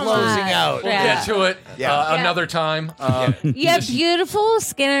lot of We're backstory. closing out. We'll get to it another time. you have beautiful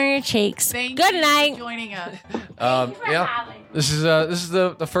skin on your cheeks. Thank Good you night. for joining us. Yeah. This is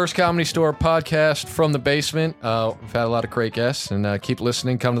the first Comedy Store podcast from the basement. We've had a lot of great guests, and keep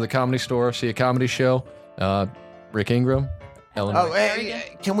listening. Come to the Comedy Store, see a comedy show. Rick Ingram, Eleanor. Oh,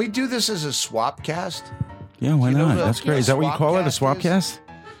 hey, can we do this as a swap cast? Yeah, why You know not? what That's great. Is that what you call it? A swap swapcast cast?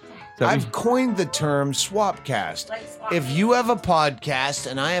 I've coined the term swapcast. If you have a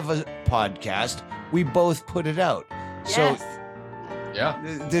podcast and I have a podcast, we both put it out. So Yeah.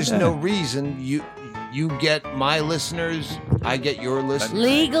 there's no reason you get my listeners, I get your listeners.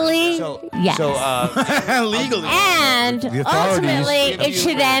 Legally, So, yes. So, legally. And The authorities. ultimately, it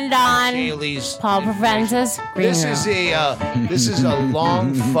should end on Haley's. Paul Provenza's green This room. is a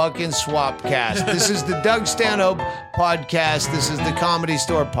long fucking swapcast. This is the Doug Stanhope podcast. This is the Comedy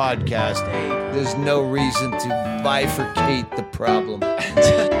Store podcast. There's no reason to bifurcate the problem.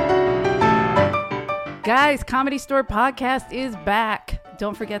 Guys, Comedy Store Podcast is back.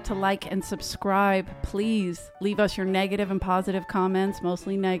 Don't forget to like and subscribe. Please leave us your negative and positive comments,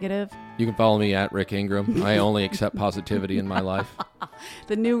 mostly negative. You can follow me at Rick Ingram. I only accept positivity in my life.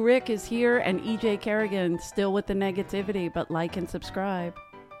 The new Rick is here, and EJ Kerrigan still with the negativity, but like and subscribe.